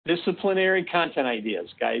 Disciplinary content ideas,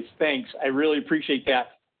 guys. Thanks. I really appreciate that.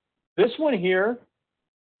 This one here,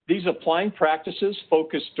 these applying practices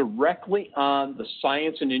focus directly on the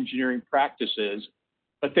science and engineering practices,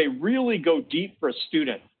 but they really go deep for a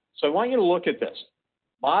student. So I want you to look at this.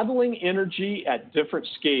 Modeling energy at different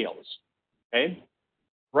scales, okay?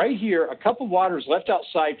 Right here, a cup of water is left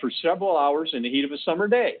outside for several hours in the heat of a summer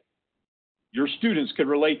day. Your students could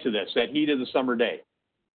relate to this, that heat of the summer day.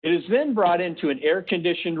 It is then brought into an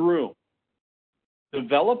air-conditioned room.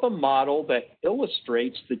 Develop a model that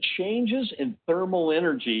illustrates the changes in thermal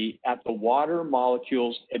energy at the water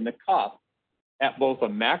molecules in the cup at both a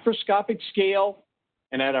macroscopic scale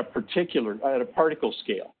and at a particle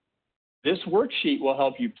scale. This worksheet will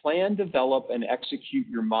help you plan, develop, and execute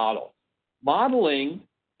your model. Modeling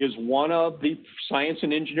is one of the science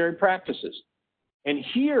and engineering practices. And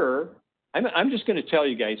here, I'm just going to tell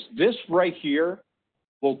you guys, this right here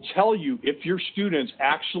will tell you if your students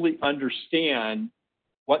actually understand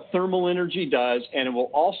what thermal energy does, and it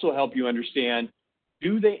will also help you understand,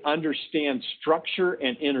 do they understand structure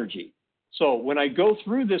and energy? So when I go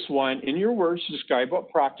through this one, in your words, describe what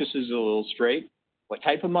practices it'll illustrate, what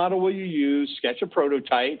type of model will you use, sketch a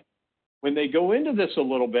prototype. When they go into this a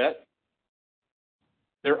little bit,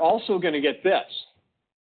 they're also going to get this.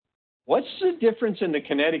 What's the difference in the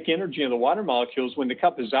kinetic energy of the water molecules when the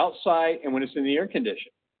cup is outside and when it's in the air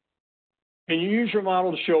condition? Can you use your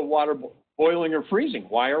model to show water boiling or freezing?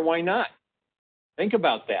 Why or why not? Think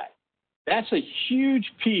about that. That's a huge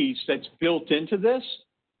piece that's built into this.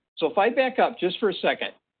 So if I back up just for a second,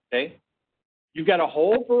 okay, you've got a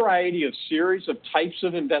whole variety of series of types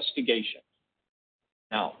of investigation.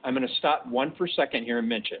 Now, I'm going to stop one for a second here and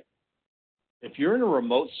mention, if you're in a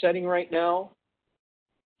remote setting right now,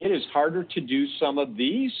 it is harder to do some of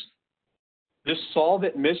these. This solve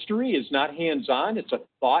it mystery is not hands-on. It's a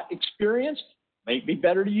thought experience. Might be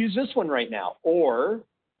better to use this one right now. Or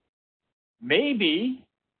maybe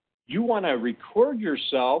you want to record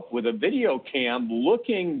yourself with a video cam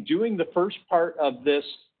doing the first part of this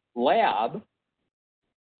lab,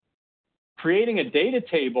 creating a data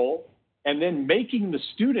table, and then making the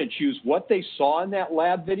students use what they saw in that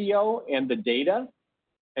lab video and the data,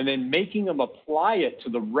 and then making them apply it to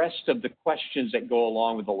the rest of the questions that go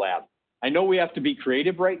along with the lab. I know we have to be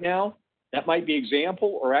creative right now. That might be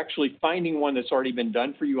example or actually finding one that's already been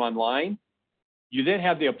done for you online. You then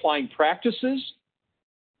have the applying practices.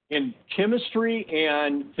 in chemistry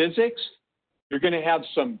and physics, you're going to have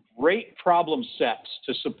some great problem sets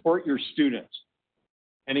to support your students.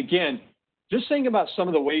 And again, just think about some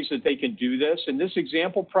of the ways that they can do this. In this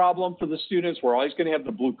example problem for the students, we're always going to have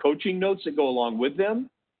the blue coaching notes that go along with them,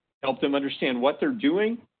 help them understand what they're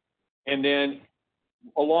doing. And then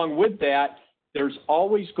along with that, there's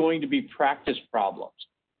always going to be practice problems.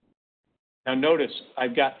 Now notice,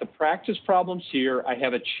 I've got the practice problems here. I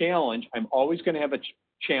have a challenge. I'm always going to have a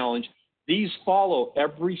challenge. These follow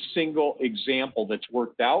every single example that's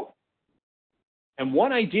worked out. And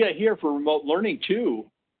one idea here for remote learning too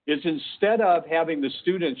is instead of having the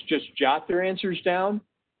students just jot their answers down,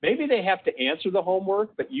 maybe they have to answer the homework,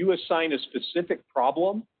 but you assign a specific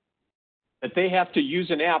problem that they have to use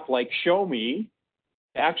an app like Show Me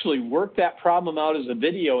to actually work that problem out as a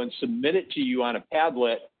video and submit it to you on a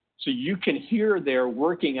Padlet so you can hear their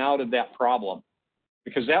working out of that problem,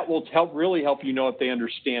 because that will really help you know if they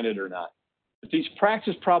understand it or not. But these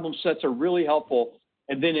practice problem sets are really helpful.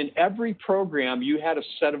 And then in every program, you had a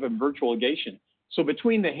set of virtualization. So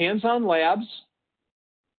between the hands-on labs,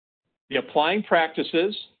 the applying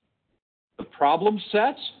practices, the problem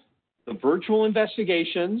sets, the virtual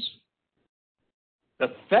investigations,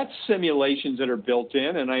 the PhET simulations that are built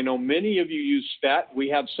in, and I know many of you use PhET. We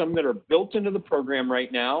have some that are built into the program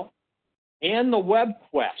right now, and the web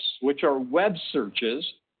quests, which are web searches.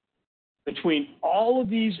 Between all of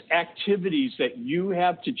these activities that you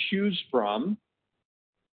have to choose from,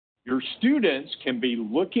 your students can be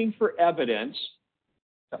looking for evidence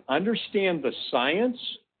to understand the science,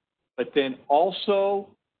 but then also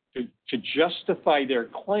to justify their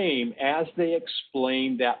claim as they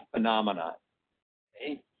explain that phenomenon.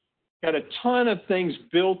 Got a ton of things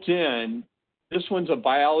built in. This one's a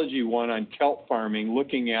biology one on kelp farming,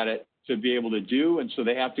 looking at it to be able to do, and so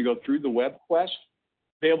they have to go through the web quest,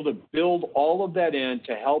 be able to build all of that in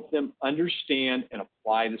to help them understand and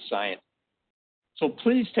apply the science. So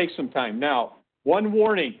please take some time. Now, one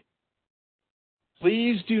warning,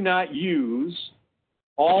 please do not use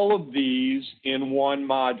all of these in one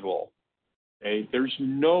module. Okay? There's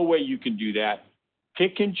no way you can do that.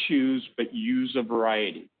 Pick and choose, but use a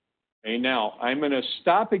variety. Okay, now I'm going to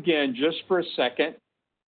stop again just for a second.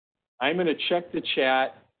 I'm going to check the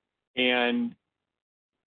chat and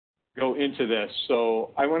go into this.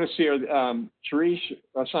 So I want to see, Sharish,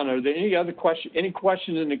 Hassan, are there any other questions? Any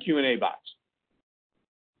questions in the Q&A box?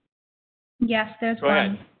 Yes, there's Go one.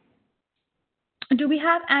 ahead. Do we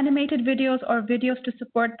have animated videos or videos to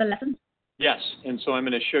support the lesson? Yes, and so I'm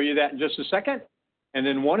going to show you that in just a second. And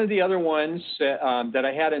then one of the other ones that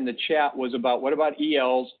I had in the chat was about, what about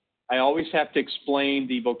ELs? I always have to explain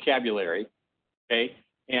the vocabulary, okay?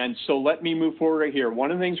 And so let me move forward right here.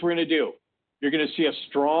 One of the things we're going to do, you're going to see a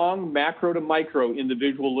strong macro to micro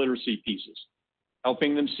individual literacy pieces,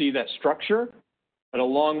 helping them see that structure. But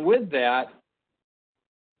along with that,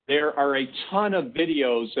 there are a ton of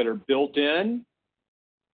videos that are built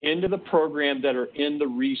into the program that are in the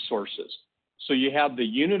resources. So you have the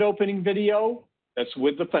unit opening video that's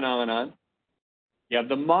with the phenomenon. You have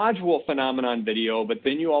the module phenomenon video, but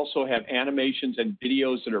then you also have animations and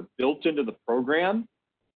videos that are built into the program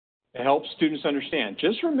to help students understand.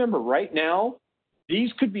 Just remember, right now, these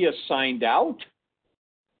could be assigned out.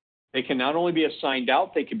 They can not only be assigned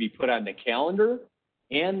out, they can be put on the calendar,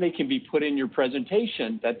 and they can be put in your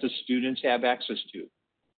presentation that the students have access to.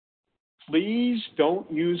 Please don't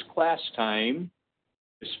use class time,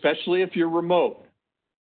 especially if you're remote.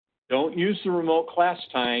 Don't use the remote class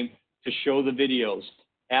time to show the videos.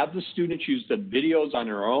 Have the students use the videos on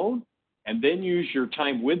their own, and then use your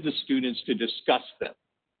time with the students to discuss them,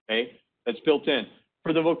 okay? That's built in.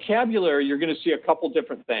 For the vocabulary, you're going to see a couple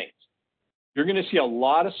different things. You're going to see a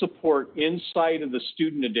lot of support inside of the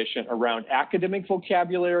student edition around academic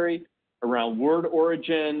vocabulary, around word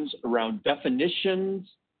origins, around definitions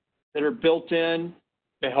that are built in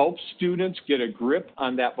to help students get a grip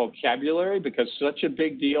on that vocabulary, because it's such a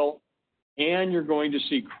big deal. And you're going to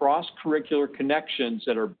see cross-curricular connections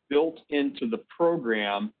that are built into the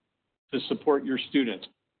program to support your students.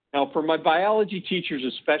 Now, for my biology teachers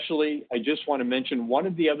especially, I just want to mention one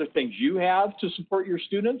of the other things you have to support your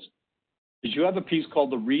students is you have a piece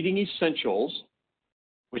called the Reading Essentials,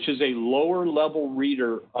 which is a lower level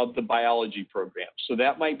reader of the biology program. So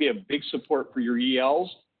that might be a big support for your ELs,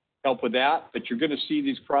 help with that, but you're going to see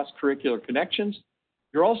these cross-curricular connections.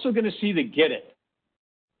 You're also going to see the Get It.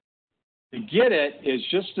 The Get It is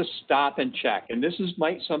just to stop and check, and this is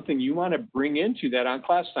something you want to bring into that on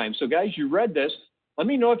class time. So guys, you read this. Let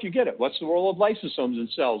me know if you get it. What's the role of lysosomes in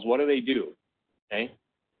cells? What do they do? Okay,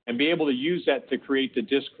 and be able to use that to create the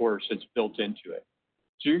discourse that's built into it.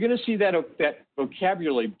 So you're going to see that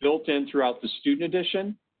vocabulary built in throughout the student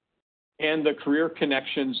edition and the career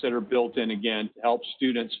connections that are built in, again, to help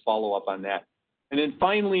students follow up on that. And then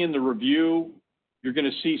finally, in the review, you're going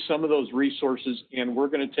to see some of those resources, and we're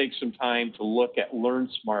going to take some time to look at Learn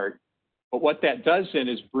Smart. But what that does then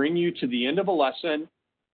is bring you to the end of a lesson,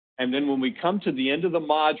 and then when we come to the end of the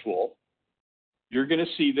module, you're going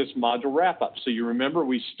to see this module wrap-up. So you remember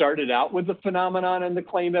we started out with the phenomenon and the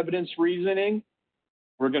claim evidence reasoning.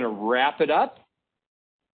 We're going to wrap it up,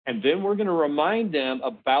 and then we're going to remind them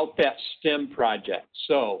about that STEM project.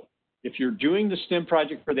 So if you're doing the STEM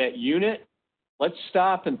project for that unit, let's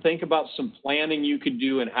stop and think about some planning you could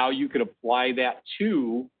do and how you could apply that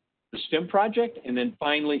to the STEM project. And then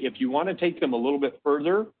finally, if you want to take them a little bit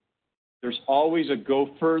further, there's always a go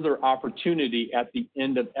further opportunity at the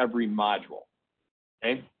end of every module.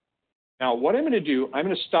 Okay? Now, what I'm going to do, I'm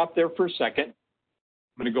going to stop there for a second.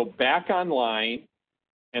 I'm going to go back online,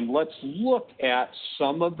 and let's look at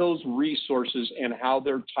some of those resources and how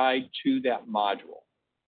they're tied to that module.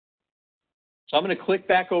 So I'm going to click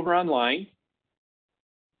back over online.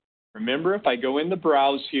 Remember, if I go in the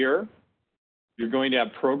browse here, you're going to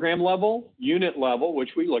have program level, unit level,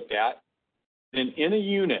 which we looked at. Then in a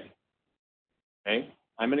unit, okay,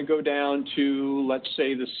 I'm going to go down to, let's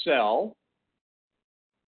say, the cell.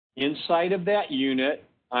 Inside of that unit,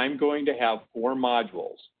 I'm going to have 4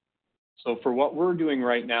 modules. So for what we're doing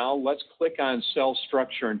right now, let's click on cell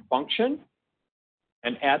structure and function.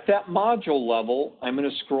 And at that module level, I'm going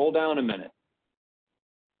to scroll down a minute.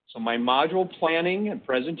 So my module planning and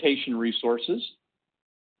presentation resources,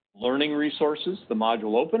 learning resources, the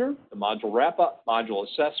module opener, the module wrap-up, module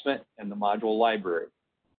assessment, and the module library.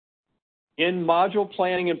 In module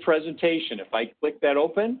planning and presentation, if I click that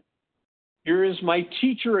open, here is my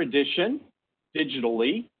teacher edition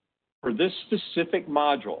digitally for this specific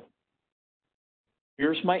module.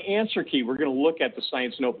 Here's my answer key. We're going to look at the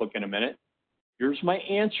science notebook in a minute. Here's my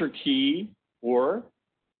answer key for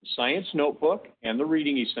the science notebook and the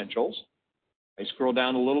reading essentials. I scroll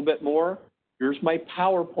down a little bit more. Here's my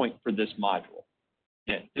PowerPoint for this module.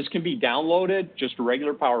 Yeah, this can be downloaded, just a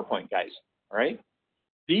regular PowerPoint, guys. All right.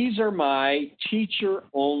 These are my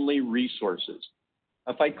teacher-only resources.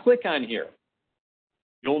 If I click on here,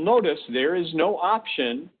 you'll notice there is no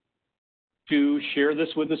option to share this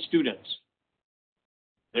with the students.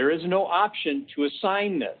 There is no option to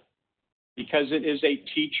assign this because it is a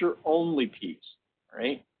teacher-only piece, all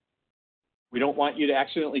right? We don't want you to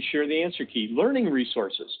accidentally share the answer key. Learning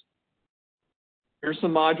resources. Here's the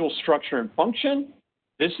module structure and function.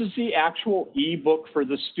 This is the actual ebook for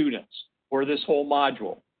the students for this whole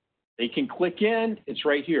module. They can click in, it's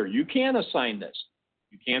right here. You can assign this.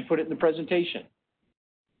 You can put it in the presentation.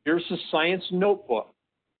 Here's the science notebook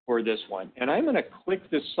for this one. And I'm going to click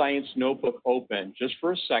this science notebook open just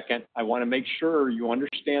for a second. I want to make sure you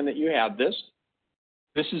understand that you have this.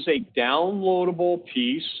 This is a downloadable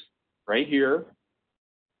piece right here.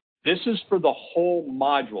 This is for the whole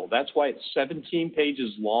module. That's why it's 17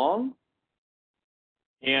 pages long.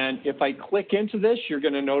 And if I click into this, you're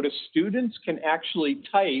going to notice students can actually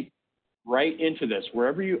type right into this.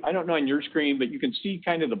 Wherever you, I don't know on your screen, but you can see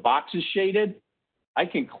kind of the boxes shaded. I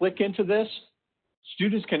can click into this.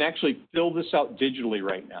 Students can actually fill this out digitally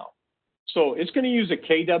right now. So it's going to use a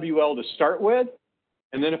KWL to start with.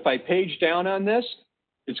 And then if I page down on this,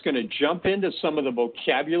 it's going to jump into some of the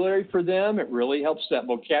vocabulary for them. It really helps that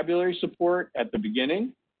vocabulary support at the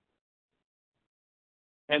beginning.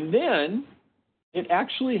 And then it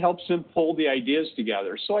actually helps them pull the ideas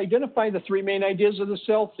together. So identify the 3 main ideas of the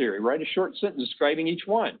cell theory. Write a short sentence describing each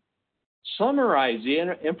one. Summarize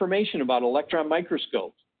the information about electron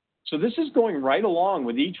microscopes. So this is going right along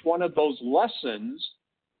with each one of those lessons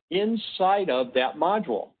inside of that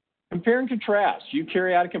module. Compare and contrast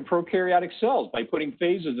eukaryotic and prokaryotic cells by putting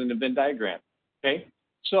phases in the Venn diagram. Okay,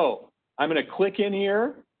 so I'm going to click in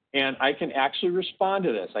here and I can actually respond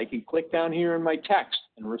to this. I can click down here in my text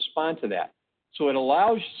and respond to that. So it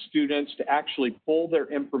allows students to actually pull their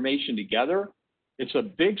information together. It's a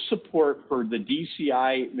big support for the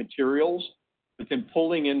DCI materials, but then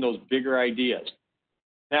pulling in those bigger ideas.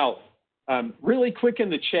 Now, really quick in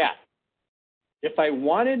the chat, if I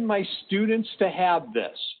wanted my students to have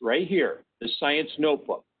this right here, the science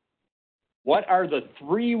notebook, what are the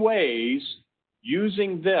 3 ways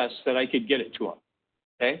using this that I could get it to them?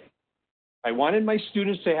 Okay? If I wanted my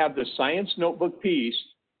students to have the science notebook piece,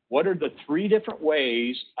 what are the 3 different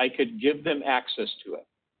ways I could give them access to it?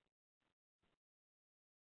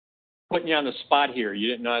 Putting you on the spot here. You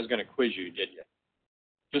didn't know I was going to quiz you, did you?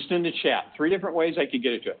 Just in the chat. 3 different ways I could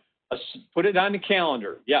get it to it. Put it on the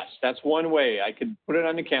calendar. Yes, that's one way. I could put it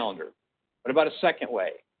on the calendar. What about a second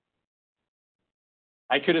way?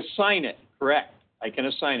 I could assign it, correct. I can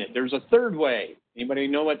assign it. There's a third way. Anybody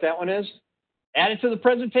know what that one is? Add it to the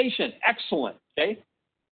presentation. Excellent, okay?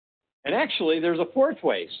 And actually, there's a fourth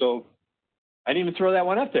way, so I didn't even throw that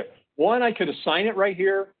one up there. One, I could assign it right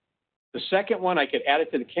here. The second one, I could add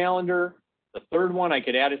it to the calendar. The third one, I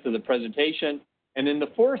could add it to the presentation. And then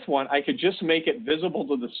the fourth one, I could just make it visible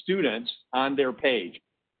to the students on their page.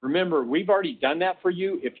 Remember, we've already done that for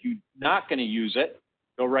you. If you're not going to use it,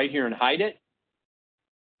 go right here and hide it.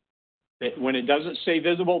 When it doesn't say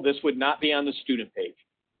visible, this would not be on the student page,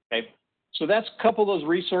 okay? So that's a couple of those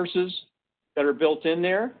resources that are built in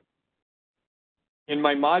there. In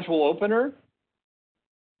my module opener,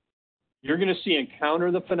 you're going to see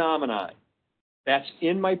Encounter the Phenomenon. That's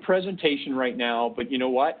in my presentation right now, but you know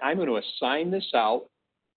what? I'm going to assign this out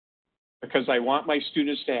because I want my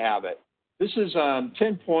students to have it. This is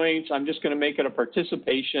 10 points. I'm just going to make it a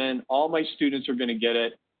participation. All my students are going to get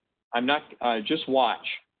it. I'm not, just watch.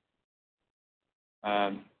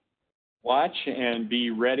 Watch and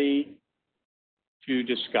be ready to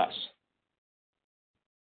discuss.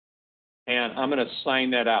 And I'm going to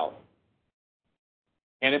sign that out.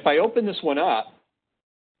 And if I open this one up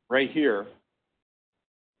right here,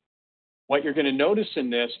 what you're going to notice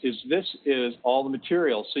in this is all the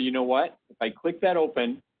material. So you know what? If I click that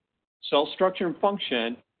open, cell structure and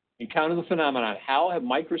function, Encounter the Phenomenon, how have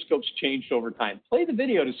microscopes changed over time? Play the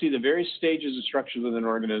video to see the various stages and structures of an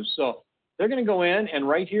organism. So they're going to go in, and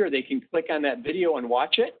right here they can click on that video and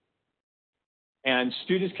watch it. And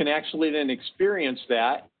students can actually then experience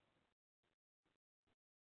that.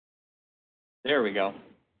 There we go.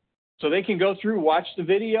 So they can go through, watch the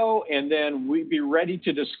video, and then we'd be ready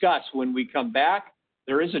to discuss when we come back.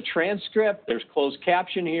 There is a transcript, there's closed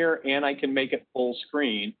caption here, and I can make it full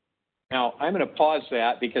screen. Now, I'm going to pause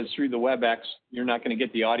that because through the WebEx, you're not going to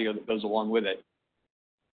get the audio that goes along with it.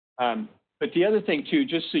 But the other thing, too,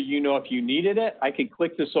 just so you know, if you needed it, I could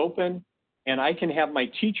click this open, and I can have my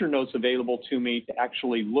teacher notes available to me to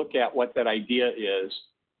actually look at what that idea is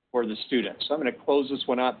for the students. So I'm going to close this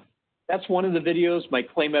one up. That's one of the videos. My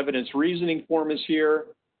claim evidence reasoning form is here.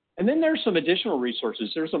 And then there's some additional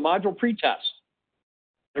resources. There's a module pretest.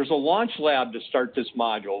 There's a launch lab to start this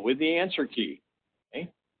module with the answer key. Okay?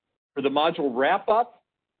 For the module wrap-up,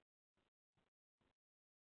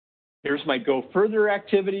 here's my go further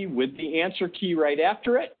activity with the answer key right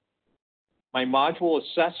after it. My module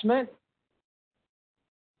assessment.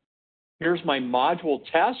 Here's my module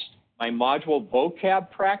test, my module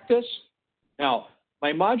vocab practice. Now,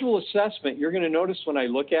 my module assessment, you're going to notice when I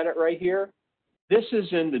look at it right here, this is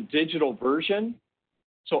in the digital version.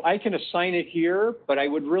 So I can assign it here, but I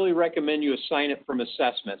would really recommend you assign it from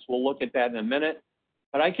assessments. We'll look at that in a minute.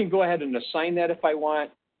 But I can go ahead and assign that if I want.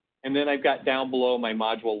 And then I've got down below my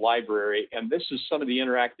module library, and this is some of the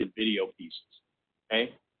interactive video pieces,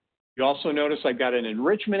 okay? You also notice I've got an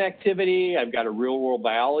enrichment activity, I've got a real-world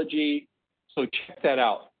biology, so check that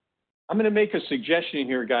out. I'm going to make a suggestion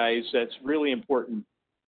here, guys, that's really important.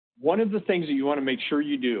 One of the things that you want to make sure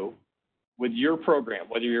you do with your program,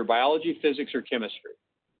 whether you're biology, physics, or chemistry,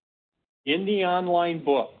 in the online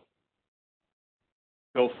book,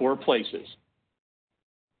 go 4 places.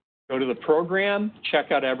 Go to the program,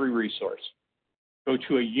 check out every resource. Go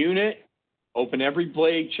to a unit, open every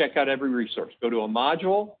blade, check out every resource. Go to a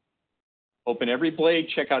module, open every blade,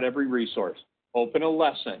 check out every resource. Open a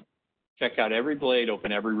lesson, check out every blade,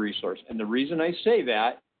 open every resource. And the reason I say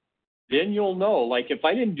that, then you'll know, like if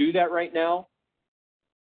I didn't do that right now,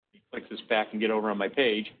 click this back and get over on my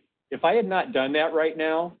page. If I had not done that right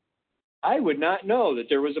now, I would not know that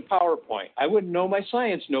there was a PowerPoint. I wouldn't know my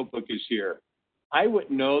science notebook is here. I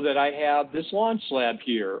wouldn't know that I have this launch lab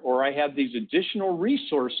here, or I have these additional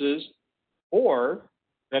resources, or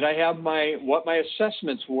that I have what my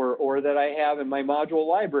assessments were, or that I have in my module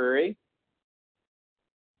library,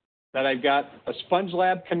 that I've got a Sponge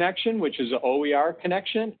Lab connection, which is an OER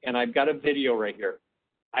connection, and I've got a video right here.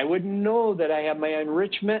 I wouldn't know that I have my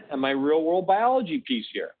enrichment and my real-world biology piece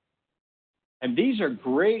here. And these are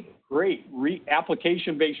great, great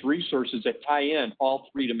application-based resources that tie in all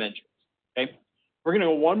 3 dimensions, okay? We're going to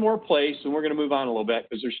go one more place, and we're going to move on a little bit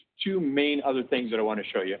because there's 2 main other things that I want to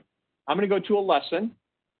show you. I'm going to go to a lesson.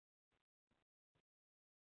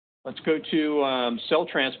 Let's go to cell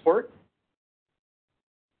transport.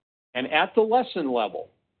 And at the lesson level,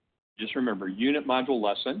 just remember, unit module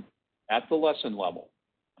lesson, at the lesson level,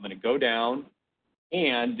 I'm going to go down,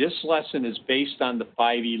 and this lesson is based on the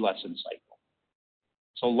 5E lesson cycle.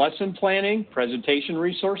 So lesson planning, presentation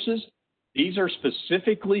resources, these are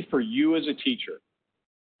specifically for you as a teacher.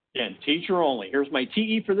 Again, teacher only. Here's my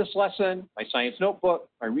TE for this lesson, my science notebook,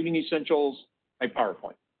 my reading essentials, my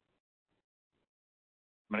PowerPoint.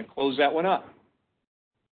 I'm going to close that one up.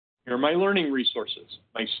 Here are my learning resources.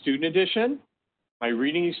 My student edition, my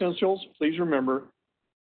reading essentials. Please remember,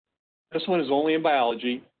 this one is only in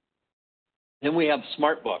biology. Then we have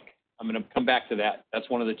Smart Book. I'm going to come back to that. That's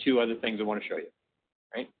one of the two other things I want to show you,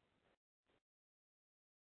 right?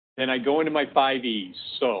 Then I go into my 5 E's.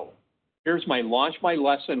 So here's my launch my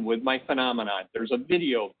lesson with my phenomenon. There's a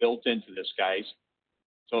video built into this, guys.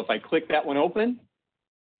 So if I click that one open,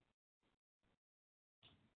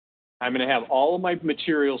 I'm going to have all of my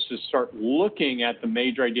materials to start looking at the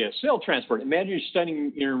major ideas. Cell transport. Imagine you're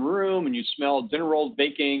studying in your room and you smell dinner rolls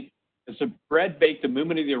baking. As the bread baked, the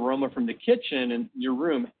movement of the aroma from the kitchen in your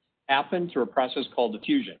room happened through a process called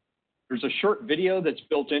diffusion. There's a short video that's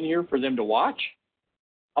built in here for them to watch.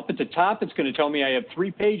 Up at the top, it's going to tell me I have 3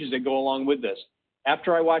 pages that go along with this.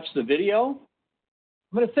 After I watch the video,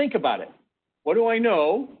 I'm going to think about it. What do I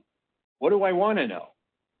know? What do I want to know?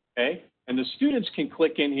 Okay? And the students can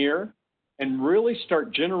click in here and really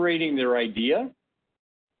start generating their idea.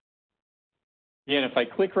 And if I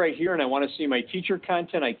click right here and I want to see my teacher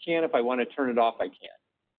content, I can. If I want to turn it off, I can.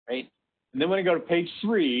 Right? And then when I go to page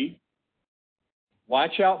 3,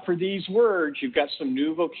 watch out for these words. You've got some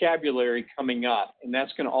new vocabulary coming up, and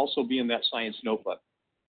that's going to also be in that science notebook.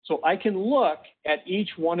 So I can look at each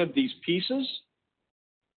one of these pieces,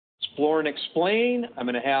 explore and explain. I'm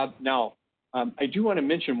going to have, now, I do want to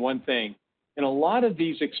mention one thing. In a lot of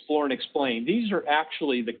these explore and explain, these are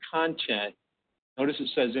actually the content. Notice it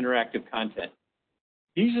says interactive content.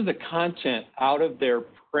 These are the content out of their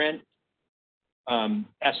print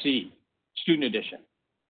SE, student edition.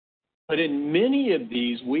 But in many of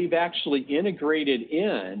these, we've actually integrated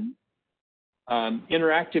in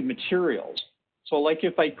interactive materials. So like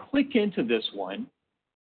if I click into this one,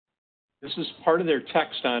 this is part of their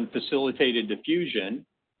text on facilitated diffusion.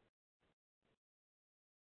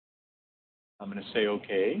 I'm going to say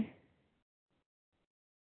OK.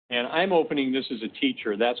 And I'm opening this as a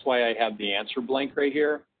teacher. That's why I have the answer blank right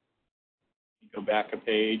here. Go back a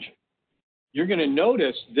page. You're going to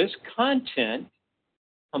notice this content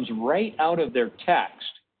comes right out of their text.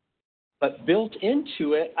 But built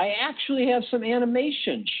into it, I actually have some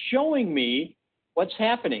animation showing me what's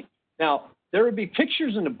happening. Now, there would be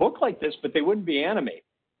pictures in a book like this, but they wouldn't be animated.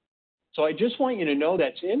 So I just want you to know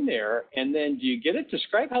that's in there. And then do you get it?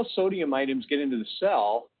 Describe how sodium items get into the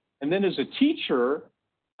cell. And then as a teacher,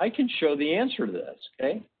 I can show the answer to this,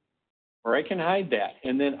 okay? Or I can hide that.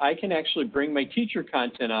 And then I can actually bring my teacher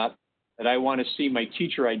content up that I want to see my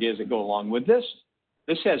teacher ideas that go along with this.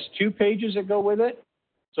 This has 2 pages that go with it.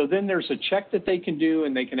 So then there's a check that they can do,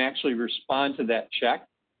 and they can actually respond to that check.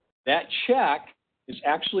 That check is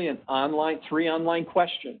actually an online, 3 online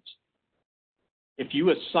questions. If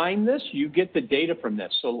you assign this, you get the data from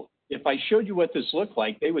this. So if I showed you what this looked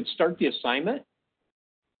like, they would start the assignment.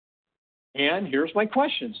 And here's my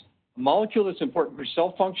questions. A molecule that's important for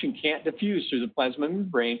cell function can't diffuse through the plasma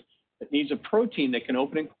membrane. It needs a protein that can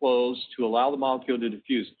open and close to allow the molecule to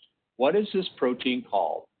diffuse. What is this protein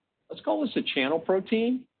called? Let's call this a channel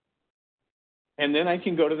protein. And then I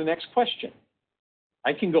can go to the next question.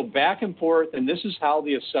 I can go back and forth, and this is how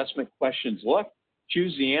the assessment questions look.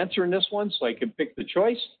 Choose the answer in this one so I can pick the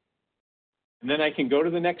choice. And then I can go to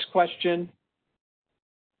the next question.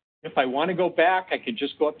 If I want to go back, I could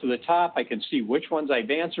just go up to the top. I can see which ones I've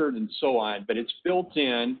answered and so on, but it's built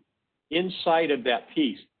in inside of that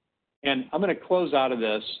piece. And I'm going to close out of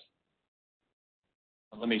this.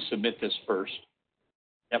 Let me submit this first.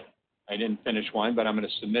 Yep, I didn't finish one, but I'm going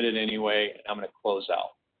to submit it anyway, and I'm going to close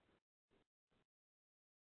out.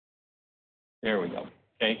 There we go,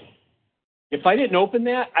 okay? If I didn't open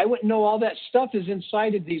that, I wouldn't know all that stuff is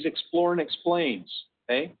inside of these explore and explains,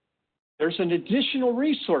 okay? There's an additional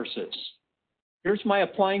resources. Here's my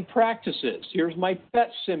applying practices. Here's my PhET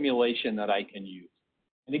simulation that I can use.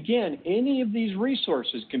 And again, any of these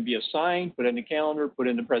resources can be assigned, put in the calendar, put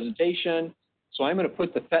in the presentation. So I'm going to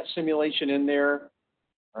put the PhET simulation in there,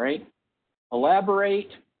 all right? Elaborate.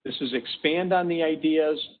 This is expand on the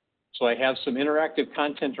ideas. So I have some interactive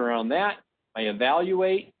content around that. I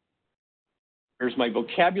evaluate. Here's my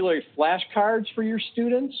vocabulary flashcards for your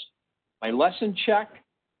students, my lesson check.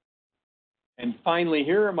 And finally,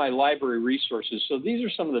 here are my library resources. So these are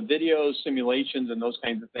some of the videos, simulations, and those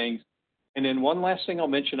kinds of things. And then one last thing I'll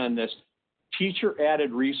mention on this,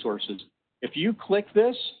 teacher-added resources. If you click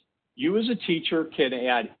this, you as a teacher can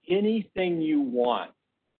add anything you want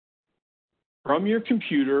from your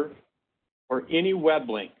computer or any web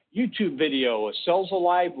link, YouTube video, a Cells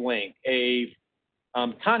Alive link, a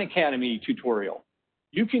Khan Academy tutorial.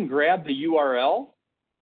 you can grab the URL,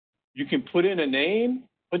 you can put in a name,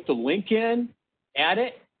 put the link in, add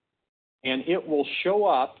it, and it will show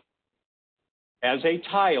up as a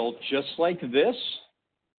tile just like this,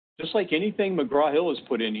 just like anything McGraw Hill has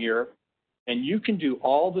put in here, and you can do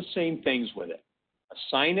all the same things with it.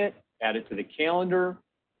 Assign it, add it to the calendar,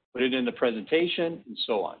 put it in the presentation, and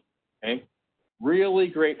so on, okay? Really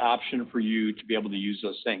great option for you to be able to use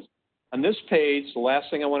those things. On this page, the last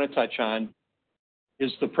thing I want to touch on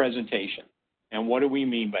is the presentation. And what do we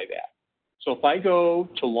mean by that? So if I go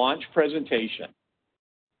to launch presentation,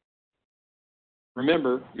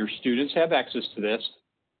 remember, your students have access to this.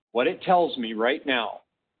 What it tells me right now,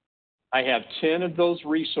 I have 10 of those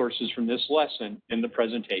resources from this lesson in the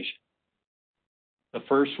presentation. The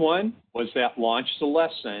first one was that launch the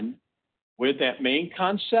lesson with that main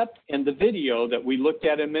concept and the video that we looked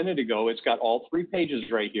at a minute ago. It's got all 3 pages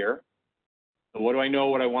right here. So what do I know,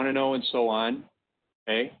 what I want to know, and so on,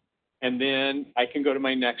 okay? And then I can go to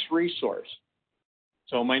my next resource.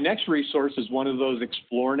 So my next resource is one of those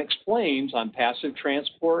Explore and Explains on passive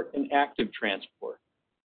transport and active transport,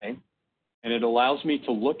 okay? And it allows me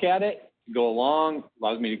to look at it, to go along,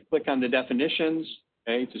 allows me to click on the definitions,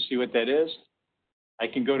 okay, to see what that is. I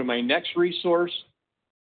can go to my next resource,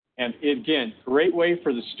 and again, great way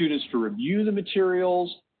for the students to review the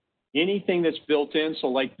materials, anything that's built in. So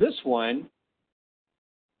like this one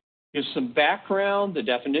is some background, the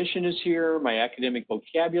definition is here, my academic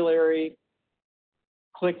vocabulary.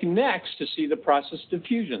 Click next to see the process of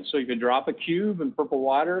diffusion. So you can drop a cube in purple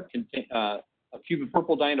water, a cube of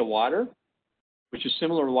purple dye into water, which is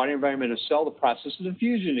similar to water environment of cell, the process of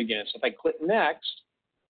diffusion again. So if I click next,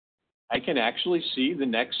 I can actually see the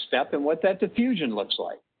next step and what that diffusion looks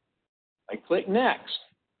like. I click next,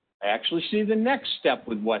 I actually see the next step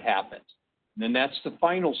with what happens. And then that's the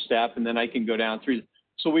final step, and then I can go down through.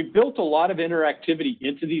 So we built a lot of interactivity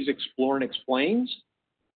into these Explore and Explains.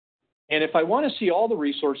 And if I want to see all the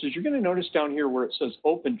resources, you're going to notice down here where it says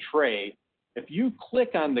Open Tray. If you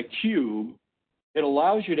click on the cube, it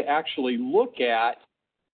allows you to actually look at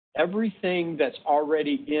everything that's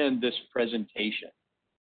already in this presentation,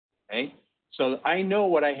 okay? So I know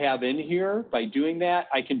what I have in here. By doing that,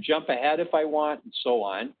 I can jump ahead if I want and so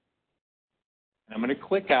on. And I'm going to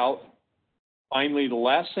click out. Finally, the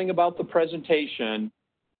last thing about the presentation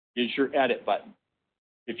is your Edit button.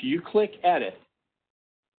 If you click Edit,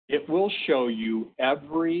 it will show you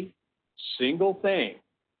every single thing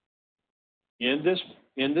in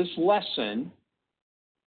this lesson.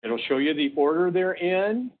 It'll show you the order they're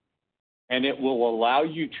in, and it will allow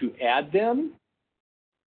you to add them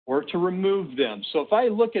or to remove them. So if I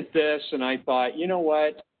look at this and I thought, you know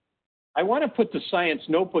what, I want to put the science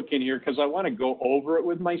notebook in here because I want to go over it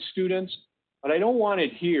with my students, but I don't want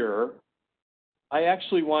it here. I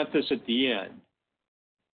actually want this at the end.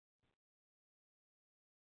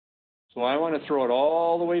 So I want to throw it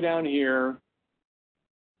all the way down here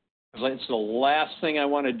because it's the last thing I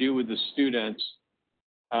want to do with the students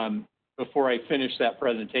before I finish that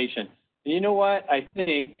presentation. And you know what? I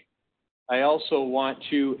think I also want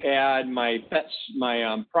to add my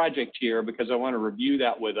project here because I want to review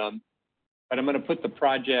that with them. But I'm going to put the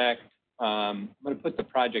project. I'm going to put the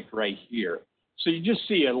project right here. So you just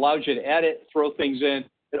see it allows you to edit, throw things in.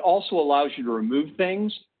 It also allows you to remove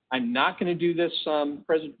things. I'm not going to do this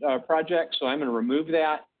project, so I'm going to remove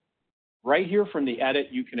that. Right here from the edit,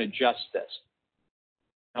 you can adjust this.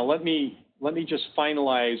 Now let me just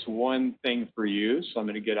finalize one thing for you. So I'm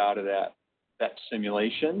going to get out of that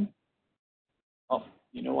simulation. Oh,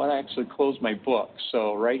 you know what? I actually closed my book.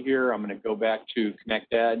 So right here, I'm going to go back to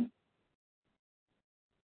ConnectEd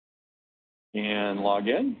and log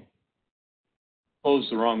in. Close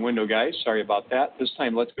the wrong window, guys. Sorry about that. This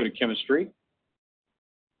time, let's go to chemistry.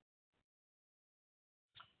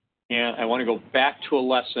 And I want to go back to a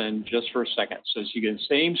lesson just for a second. So as you get the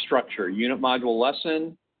same structure, unit module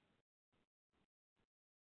lesson.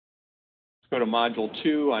 Let's go to module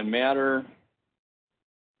 2 on matter.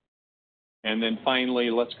 And then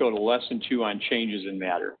finally, let's go to lesson 2 on changes in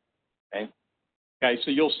matter. Okay, guys,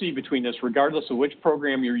 so you'll see between this, regardless of which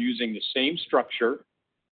program you're using, the same structure.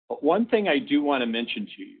 But one thing I do want to mention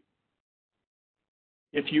to you,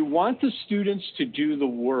 if you want the students to do the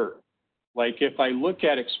work, like if I look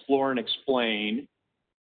at Explore and Explain,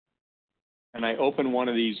 and I open one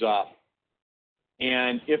of these up,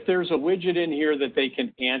 and if there's a widget in here that they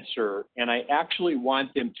can answer, and I actually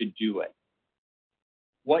want them to do it,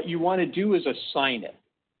 what you want to do is assign it,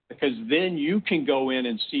 because then you can go in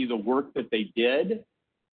and see the work that they did.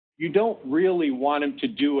 You don't really want them to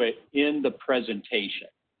do it in the presentation,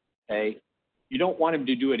 okay? You don't want them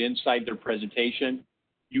to do it inside their presentation.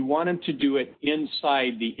 you want them to do it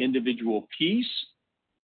inside the individual piece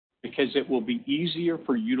because it will be easier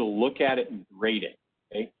for you to look at it and grade it,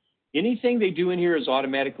 okay? Anything they do in here is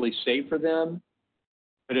automatically saved for them,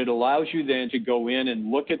 but it allows you then to go in and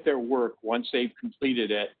look at their work once they've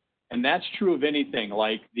completed it. And that's true of anything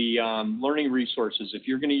like the learning resources. If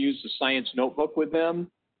you're going to use the science notebook with them,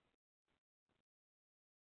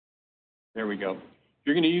 there we go. If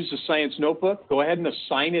you're going to use the science notebook, go ahead and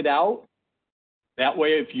assign it out. That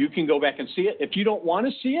way, if you can go back and see it. If you don't want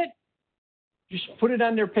to see it, just put it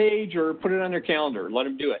on their page or put it on their calendar. Let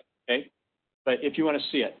them do it, okay? But if you want to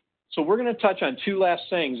see it. So we're going to touch on two last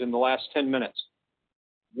things in the last 10 minutes.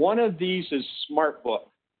 One of these is SmartBook.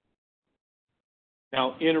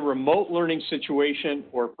 Now, in a remote learning situation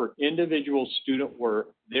or for individual student work,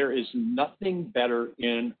 there is nothing better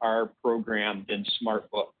in our program than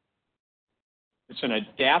SmartBook. It's an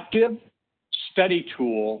adaptive study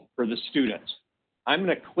tool for the students. I'm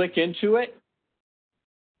going to click into it.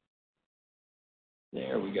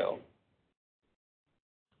 There we go.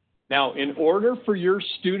 Now, in order for your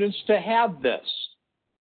students to have this,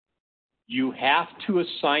 you have to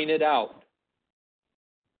assign it out.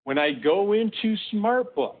 When I go into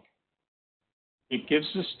SmartBook, it gives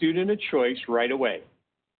the student a choice right away.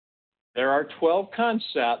 There are 12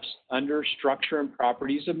 concepts under structure and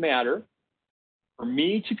properties of matter. For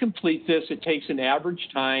me to complete this, it takes an average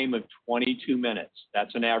time of 22 minutes.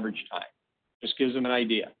 That's an average time. Just gives them an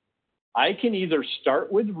idea. I can either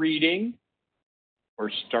start with reading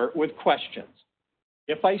or start with questions.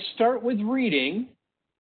 If I start with reading,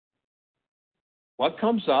 what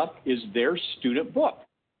comes up is their student book.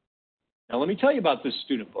 Now, let me tell you about this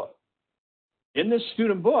student book. In this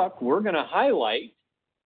student book, we're going to highlight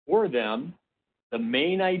for them the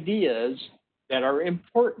main ideas that are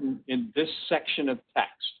important in this section of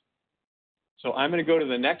text. So I'm going to go to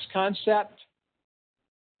the next concept.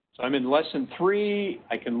 So I'm in lesson 3.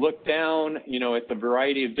 I can look down, at the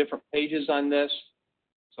variety of different pages on this.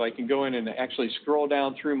 So I can go in and actually scroll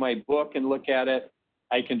down through my book and look at it.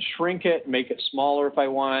 I can shrink it, make it smaller if I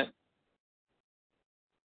want.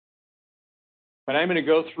 But I'm going to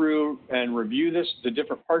go through and review this, the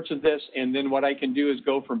different parts of this, and then what I can do is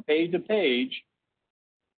go from page to page,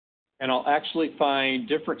 and I'll actually find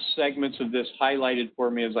different segments of this highlighted for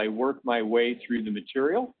me as I work my way through the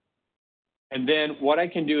material. And then what I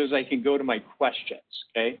can do is I can go to my questions,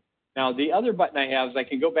 okay? Now, the other button I have is I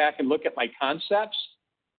can go back and look at my concepts,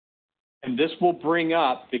 and this will bring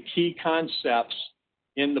up the key concepts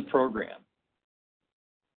in the program,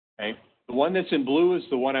 okay? The one that's in blue is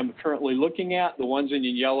the one I'm currently looking at. The ones in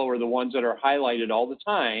yellow are the ones that are highlighted all the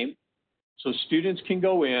time. So students can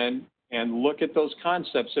go in and look at those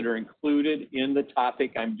concepts that are included in the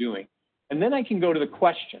topic I'm doing. And then I can go to the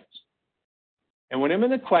questions. And when I'm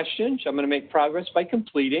in the questions, I'm going to make progress by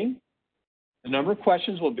completing. The number of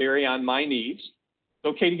questions will vary on my needs.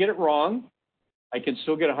 It's okay to get it wrong. I can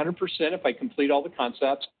still get 100% if I complete all the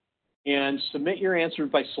concepts. And submit your answer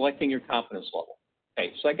by selecting your confidence level.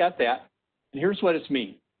 Okay, so I got that. And here's what it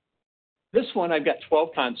means. This one, I've got 12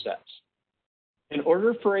 concepts. In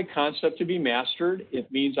order for a concept to be mastered,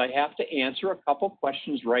 it means I have to answer a couple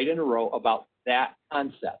questions right in a row about that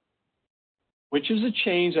concept, which is a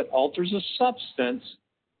change that alters a substance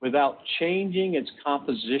without changing its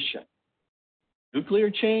composition. Nuclear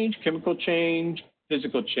change, chemical change,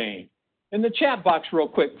 physical change. In the chat box real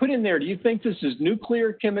quick, put in there, do you think this is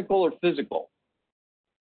nuclear, chemical, or physical?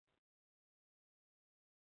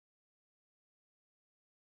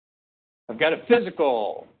 I've got a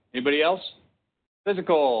physical. Anybody else?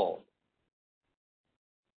 Physical.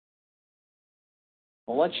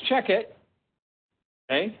 Well, let's check it.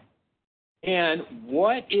 Okay. And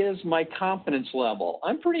what is my confidence level?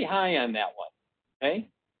 I'm pretty high on that one. Okay.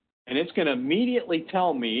 And it's going to immediately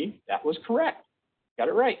tell me that was correct. Got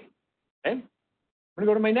it right. Okay. I'm going to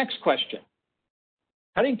go to my next question.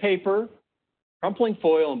 Cutting paper, crumpling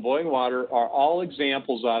foil, and boiling water are all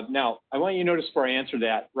examples of. Now, I want you to notice before I answer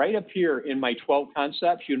that, right up here in my 12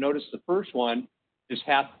 concepts, you'll notice the first one is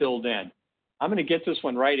half filled in. I'm going to get this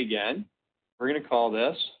one right again. We're going to call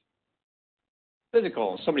this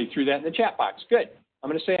physical. Somebody threw that in the chat box. Good. I'm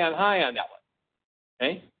going to say I'm high on that one.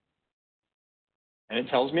 Okay? And it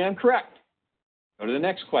tells me I'm correct. Go to the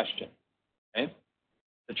next question. Okay?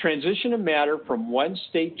 The transition of matter from one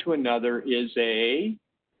state to another is a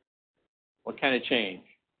what kind of change?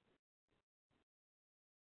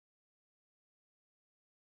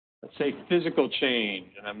 Let's say physical change,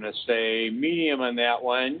 and I'm going to say medium on that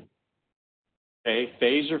one. Okay,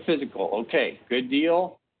 phase or physical. Okay, good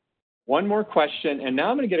deal. One more question, and now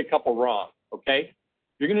I'm going to get a couple wrong, okay?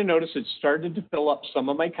 You're going to notice it started to fill up some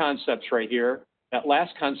of my concepts right here. That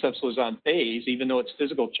last concept was on phase, even though it's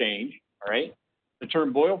physical change, all right? The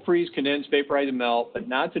term boil, freeze, condense, vaporize, and melt, but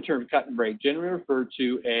not the term cut and break, generally refer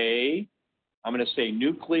to a, I'm going to say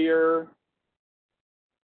nuclear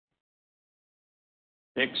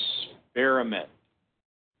experiment,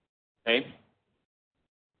 okay?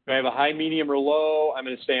 If I have a high, medium, or low, I'm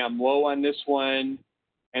going to say I'm low on this one,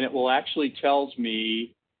 and it will actually tells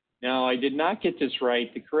me, now I did not get this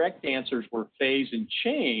right, the correct answers were phase and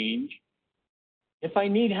change. If I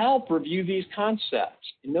need help, review these concepts.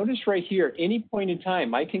 And notice right here, at any point in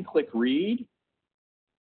time, I can click read,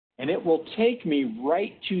 and it will take me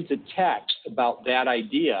right to the text about that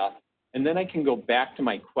idea, and then I can go back to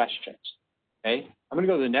my questions, okay? I'm going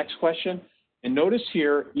to go to the next question, and notice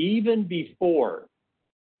here, even before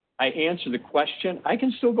I answer the question, I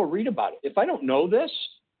can still go read about it. If I don't know this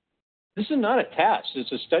is not a test,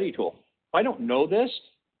 it's a study tool. If I don't know this,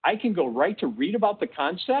 I can go right to read about the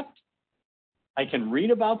concept. I can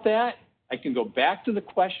read about that. I can go back to the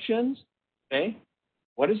questions, okay?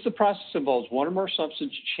 What is the process involves one or more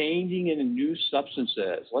substances changing into new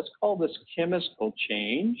substances? Let's call this chemical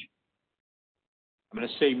change. I'm going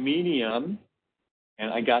to say medium,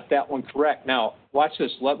 and I got that one correct. Now, watch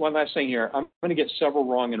this. One last thing here. I'm going to get several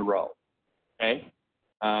wrong in a row, okay?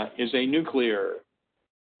 Is a nuclear.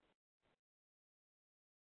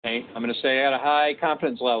 Okay, I'm going to say at a high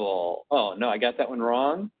confidence level. Oh, no, I got that one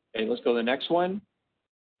wrong. Okay, let's go to the next one,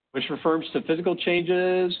 which refers to physical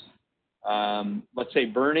changes. Let's say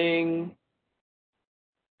burning.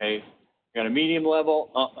 Okay, got a medium level.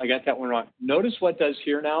 Oh, I got that one wrong. Notice what it does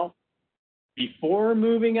here now. Before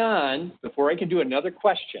moving on, before I can do another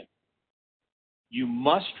question, you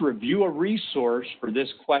must review a resource for this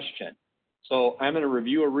question. So I'm going to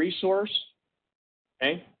review a resource.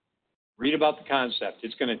 Okay, read about the concept.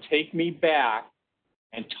 It's going to take me back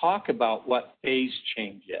and talk about what phase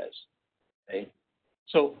change is. Okay?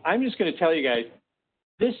 So I'm just going to tell you guys,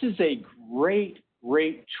 this is a great,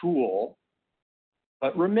 great tool.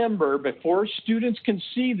 But remember, before students can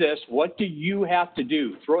see this, what do you have to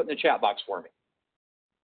do? Throw it in the chat box for me.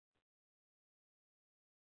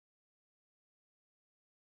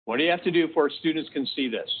 What do you have to do before students can see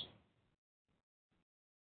this?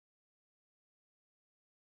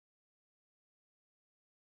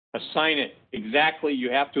 Assign it. Exactly,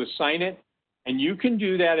 you have to assign it. And you can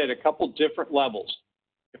do that at a couple different levels.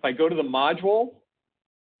 If I go to the module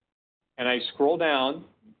and I scroll down,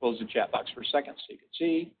 close the chat box for a second so you can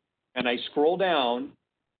see, and I scroll down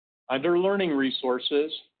under Learning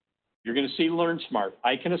Resources, you're going to see Learn Smart.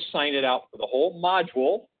 I can assign it out for the whole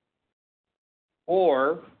module,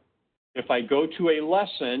 or if I go to a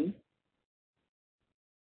lesson,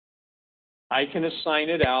 I can assign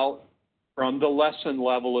it out from the lesson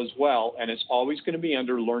level as well, and it's always going to be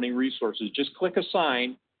under Learning Resources. Just click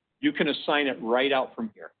Assign. You can assign it right out from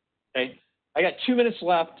here, okay? I got 2 minutes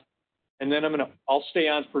left, and then I'll stay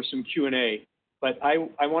on for some Q&A, but I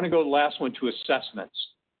want to go the last one to assessments.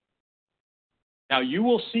 Now, you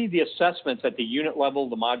will see the assessments at the unit level,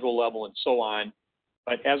 the module level, and so on,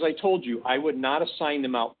 but as I told you, I would not assign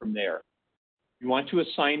them out from there. You want to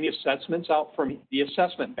assign the assessments out from the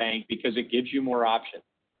assessment bank because it gives you more options.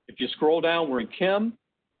 If you scroll down, we're in Chem.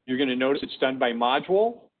 You're going to notice it's done by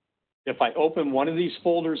module. If I open one of these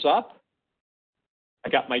folders up, I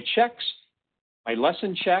got my checks, my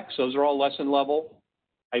lesson checks. Those are all lesson level.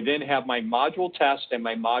 I then have my module test and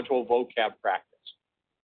my module vocab practice.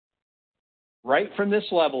 Right from this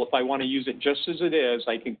level, if I want to use it just as it is,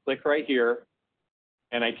 I can click right here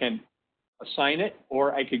and I can assign it,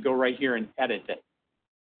 or I could go right here and edit it.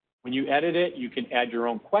 When you edit it, you can add your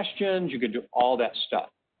own questions. You can do all that stuff.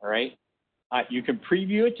 All right. You can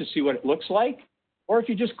preview it to see what it looks like, or if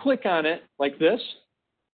you just click on it like this,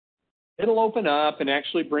 it'll open up and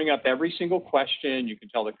actually bring up every single question. You can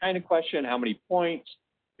tell the kind of question, how many points.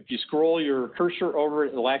 If you scroll your cursor over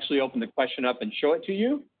it, it'll actually open the question up and show it to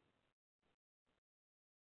you.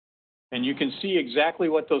 And you can see exactly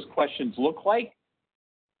what those questions look like.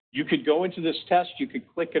 You could go into this test, you could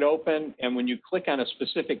click it open, and when you click on a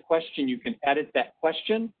specific question, you can edit that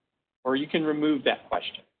question, or you can remove that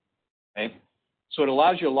question. Okay? So it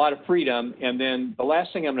allows you a lot of freedom. And then the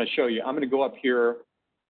last thing I'm going to show you, I'm going to go up here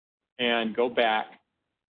and go back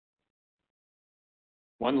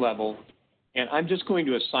one level. And I'm just going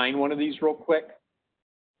to assign one of these real quick.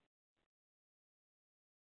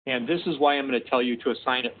 And this is why I'm going to tell you to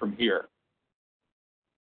assign it from here.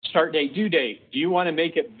 Start date, due date. Do you want to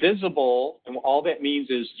make it visible? And all that means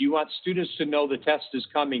is, do you want students to know the test is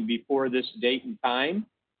coming before this date and time?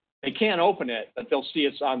 They can't open it, but they'll see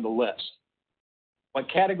it's on the list.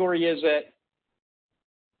 What category is it?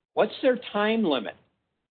 What's their time limit?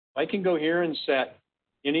 I can go here and set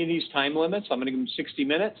any of these time limits. I'm going to give them 60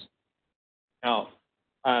 minutes. Now,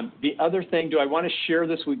 the other thing, do I want to share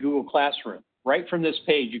this with Google Classroom? Right from this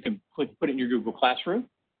page, you can put it in your Google Classroom.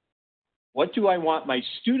 What do I want my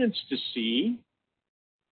students to see?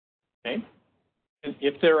 Okay. And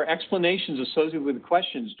if there are explanations associated with the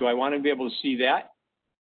questions, do I want to be able to see that?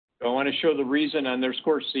 Do I want to show the reason on their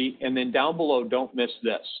score sheet? And then down below, don't miss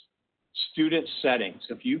this, student settings.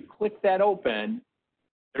 If you click that open,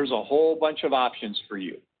 there's a whole bunch of options for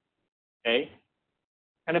you, okay?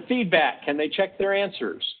 Kind of feedback, can they check their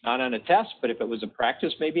answers? Not on a test, but if it was a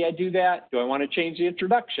practice, maybe I do that. Do I want to change the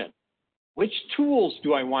introduction? Which tools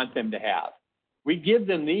do I want them to have? We give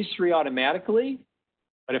them these three automatically,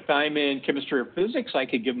 but if I'm in chemistry or physics, I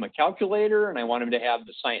could give them a calculator, and I want them to have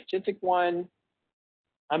the scientific one.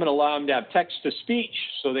 I'm going to allow them to have text-to-speech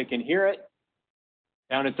so they can hear it.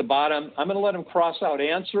 Down at the bottom, I'm going to let them cross out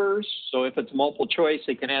answers. So if it's multiple choice,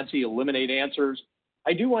 they can actually eliminate answers.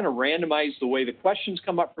 I do want to randomize the way the questions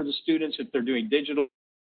come up for the students if they're doing digital.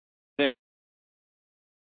 Yeah,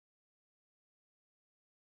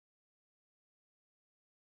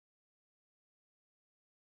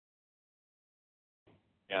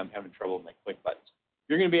 I'm having trouble with my click buttons.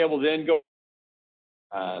 You're going to be able to then go,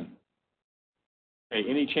 okay,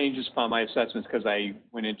 any changes upon my assessments because I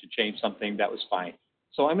went in to change something, that was fine.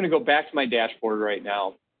 So I'm going to go back to my dashboard right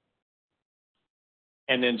now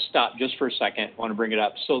and then stop just for a second. I want to bring it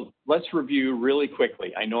up. So let's review really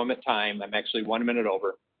quickly. I know I'm at time. I'm actually 1 minute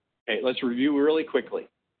over. Okay, let's review really quickly.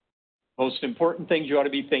 Most important things you ought to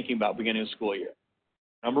be thinking about beginning of school year.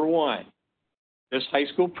 Number one, this high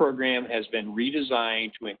school program has been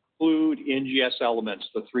redesigned to include NGS elements,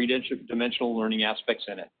 the three-dimensional learning aspects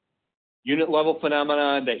in it. Unit level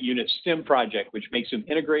phenomena, that unit STEM project, which makes them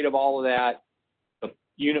integrate of all of that, the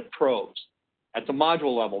unit probes. At the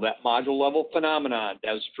module level, that module level phenomenon,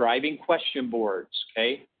 that's driving question boards,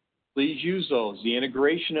 okay? Please use those. The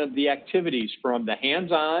integration of the activities from the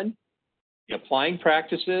hands-on, the applying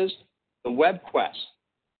practices, the web quest,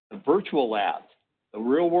 the virtual lab, the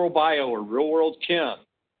real-world bio or real-world chem.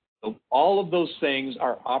 So all of those things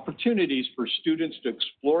are opportunities for students to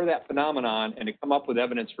explore that phenomenon and to come up with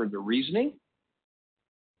evidence for the reasoning.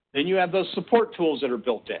 Then you have those support tools that are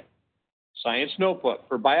built in. Science Notebook.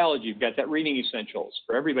 For biology, you've got that reading essentials.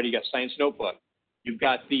 For everybody, you got Science Notebook. You've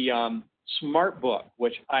got the Smart Book,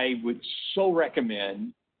 which I would so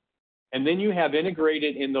recommend. And then you have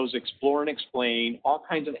integrated in those Explore and Explain all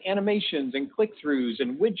kinds of animations and click-throughs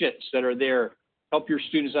and widgets that are there to help your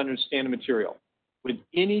students understand the material. With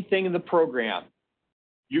anything in the program,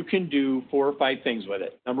 you can do 4 or 5 things with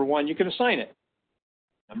it. Number one, you can assign it.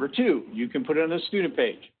 Number two, you can put it on the student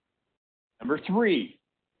page. Number three,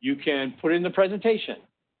 you can put it in the presentation.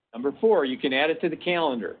 Number 4, you can add it to the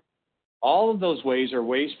calendar. All of those ways are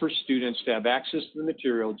ways for students to have access to the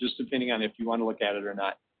material, just depending on if you want to look at it or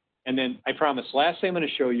not. And then I promise, last thing I'm going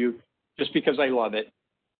to show you, just because I love it,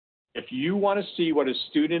 if you want to see what a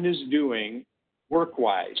student is doing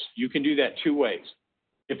work-wise, you can do that 2 ways.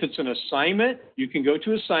 If it's an assignment, you can go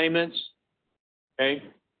to assignments, okay?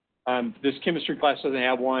 This chemistry class doesn't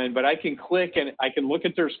have one, but I can click and I can look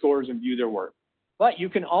at their scores and view their work. But you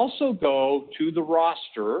can also go to the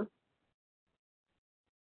roster.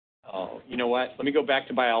 Oh, you know what? Let me go back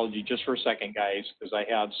to biology just for a second, guys, because I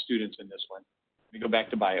have students in this one. Let me go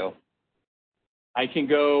back to bio. I can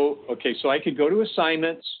go, okay, so I could go to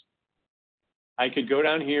assignments. I could go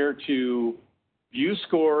down here to view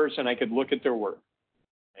scores, and I could look at their work,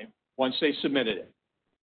 okay, once they submitted it.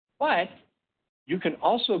 But you can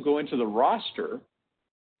also go into the roster,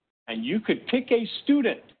 and you could pick a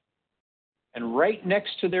student, and right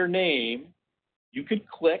next to their name, you could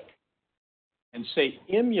click and say,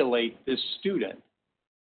 emulate this student.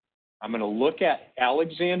 I'm going to look at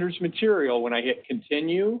Alexander's material. When I hit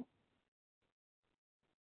continue,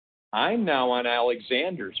 I'm now on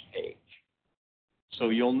Alexander's page. So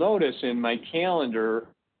you'll notice in my calendar,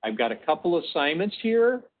 I've got a couple assignments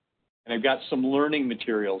here, and I've got some learning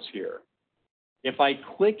materials here. If I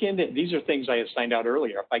click into, these are things I assigned out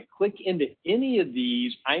earlier. If I click into any of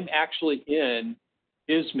these, I'm actually in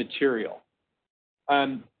his material.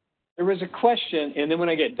 There was a question, and then when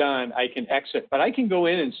I get done, I can exit, but I can go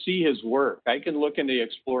in and see his work. I can look into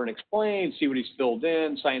Explore and Explain, see what he's filled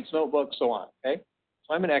in, Science Notebook, so on, okay?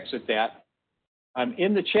 So I'm going to exit that.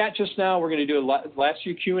 In the chat just now, we're going to do a last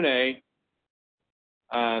few Q&A.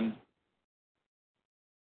 Let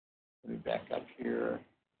me back up here.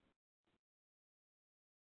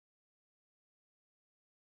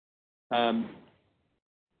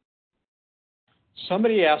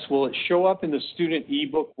 Somebody asked, will it show up in the student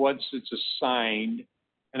ebook once it's assigned?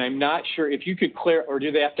 And I'm not sure if you could clear, or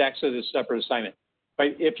do they have to access a separate assignment? But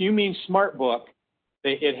if you mean SmartBook,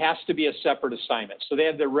 it has to be a separate assignment. So they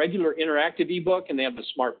have the regular interactive ebook and they have the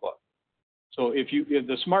SmartBook. So if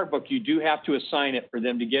the SmartBook, you do have to assign it for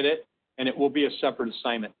them to get it, and it will be a separate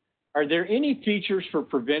assignment. Are there any features for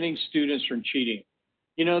preventing students from cheating?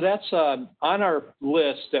 You know, that's on our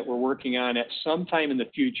list that we're working on. At some time in the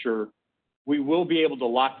future, we will be able to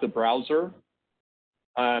lock the browser.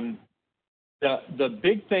 The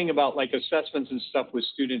big thing about like assessments and stuff with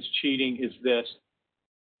students cheating is this.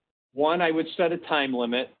 One, I would set a time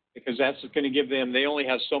limit, because that's going to give them, they only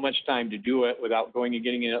have so much time to do it without going and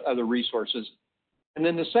getting other resources. And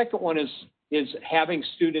then the second one is having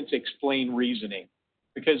students explain reasoning.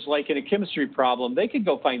 Because like in a chemistry problem, they could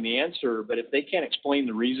go find the answer, but if they can't explain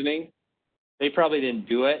the reasoning, they probably didn't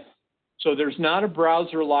do it. So there's not a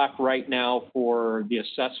browser lock right now for the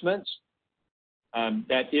assessments.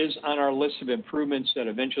 That is on our list of improvements that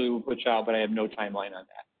eventually we'll put out, but I have no timeline on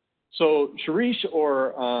that. So Sharice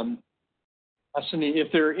or Asani,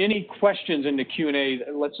 if there are any questions in the Q&A,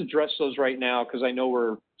 let's address those right now, because I know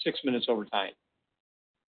we're 6 minutes over time.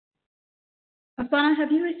 Asana,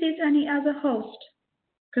 have you received any as a host?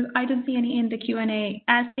 Because I didn't see any in the Q&A.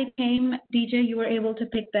 As they came, DJ, you were able to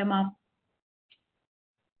pick them up.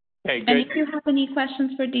 Okay, good. And if you have any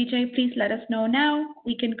questions for DJ, please let us know now.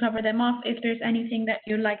 We can cover them off if there's anything that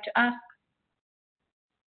you'd like to ask.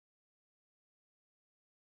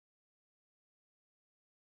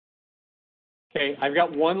 Okay, I've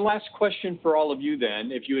got one last question for all of you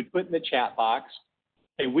then. If you would put in the chat box,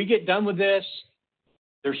 hey, we get done with this.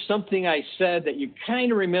 There's something I said that you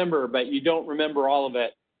kind of remember, but you don't remember all of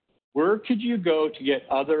it. Where could you go to get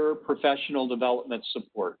other professional development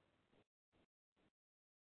support?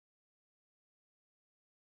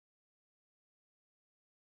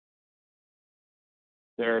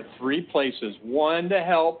 There are 3 places. One, to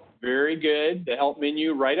help, very good. The help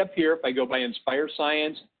menu right up here. If I go by Inspire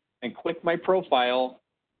Science and click my profile,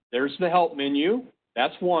 there's the help menu.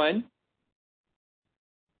 That's one.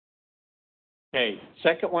 Okay,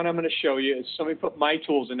 second one I'm going to show you is somebody put My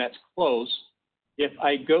Tools, and that's close. If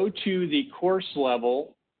I go to the course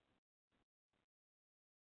level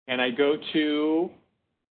and I go to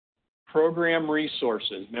Program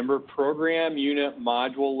Resources, remember Program, Unit,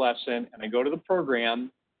 Module, Lesson, and I go to the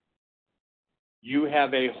program, you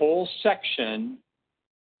have a whole section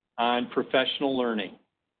on professional learning.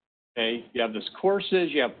 Okay, you have this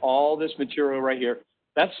courses, you have all this material right here.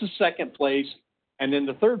 That's the second place. And then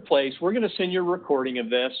the third place, we're going to send you a recording of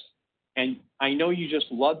this. And I know you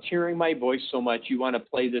just loved hearing my voice so much, you want to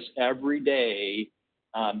play this every day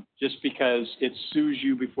just because it soothes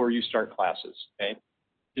you before you start classes, okay?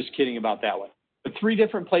 Just kidding about that one. But 3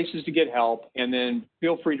 different places to get help, and then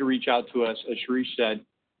feel free to reach out to us. As Sharice said,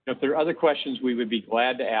 if there are other questions, we would be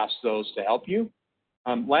glad to ask those to help you.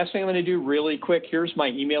 Last thing I'm going to do really quick, here's my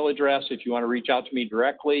email address if you want to reach out to me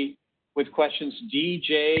directly with questions,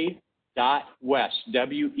 dj.west,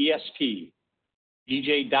 W-E-S-T,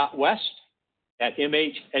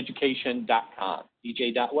 dj.west@mheducation.com,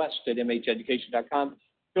 dj.west@mheducation.com.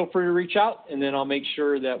 Feel free to reach out, and then I'll make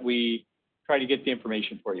sure that we try to get the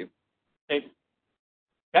information for you. Okay.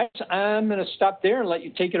 Guys, I'm going to stop there and let you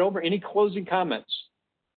take it over. Any closing comments?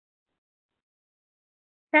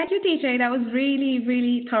 Thank you, DJ. That was really,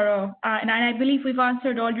 really thorough. And I believe we've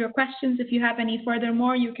answered all your questions. If you have any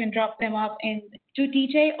furthermore, you can drop them off to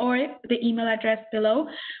DJ or the email address below.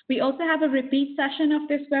 We also have a repeat session of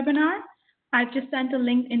this webinar. I've just sent a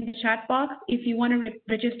link in the chat box. If you want to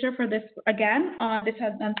register for this again, this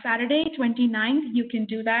is on Saturday, 29th, you can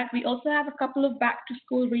do that. We also have a couple of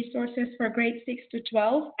back-to-school resources for grade 6 to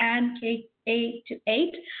 12 and K-8 to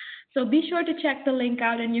 8. So be sure to check the link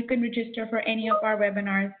out, and you can register for any of our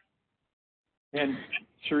webinars. And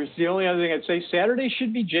Sharice, the only other thing I'd say, Saturday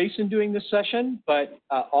should be Jason doing this session, but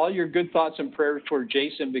all your good thoughts and prayers for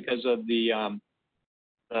Jason because of the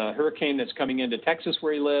hurricane that's coming into Texas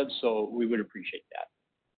where he lives, so we would appreciate that.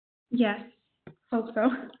 Yes, hope so.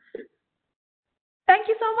 Thank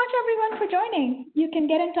you so much, everyone, for joining. You can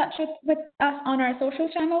get in touch with us on our social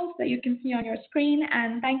channels that you can see on your screen,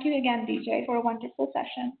 and thank you again, DJ, for a wonderful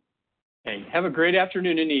session. Hey, have a great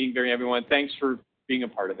afternoon and evening, everyone. Thanks for being a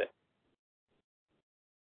part of it.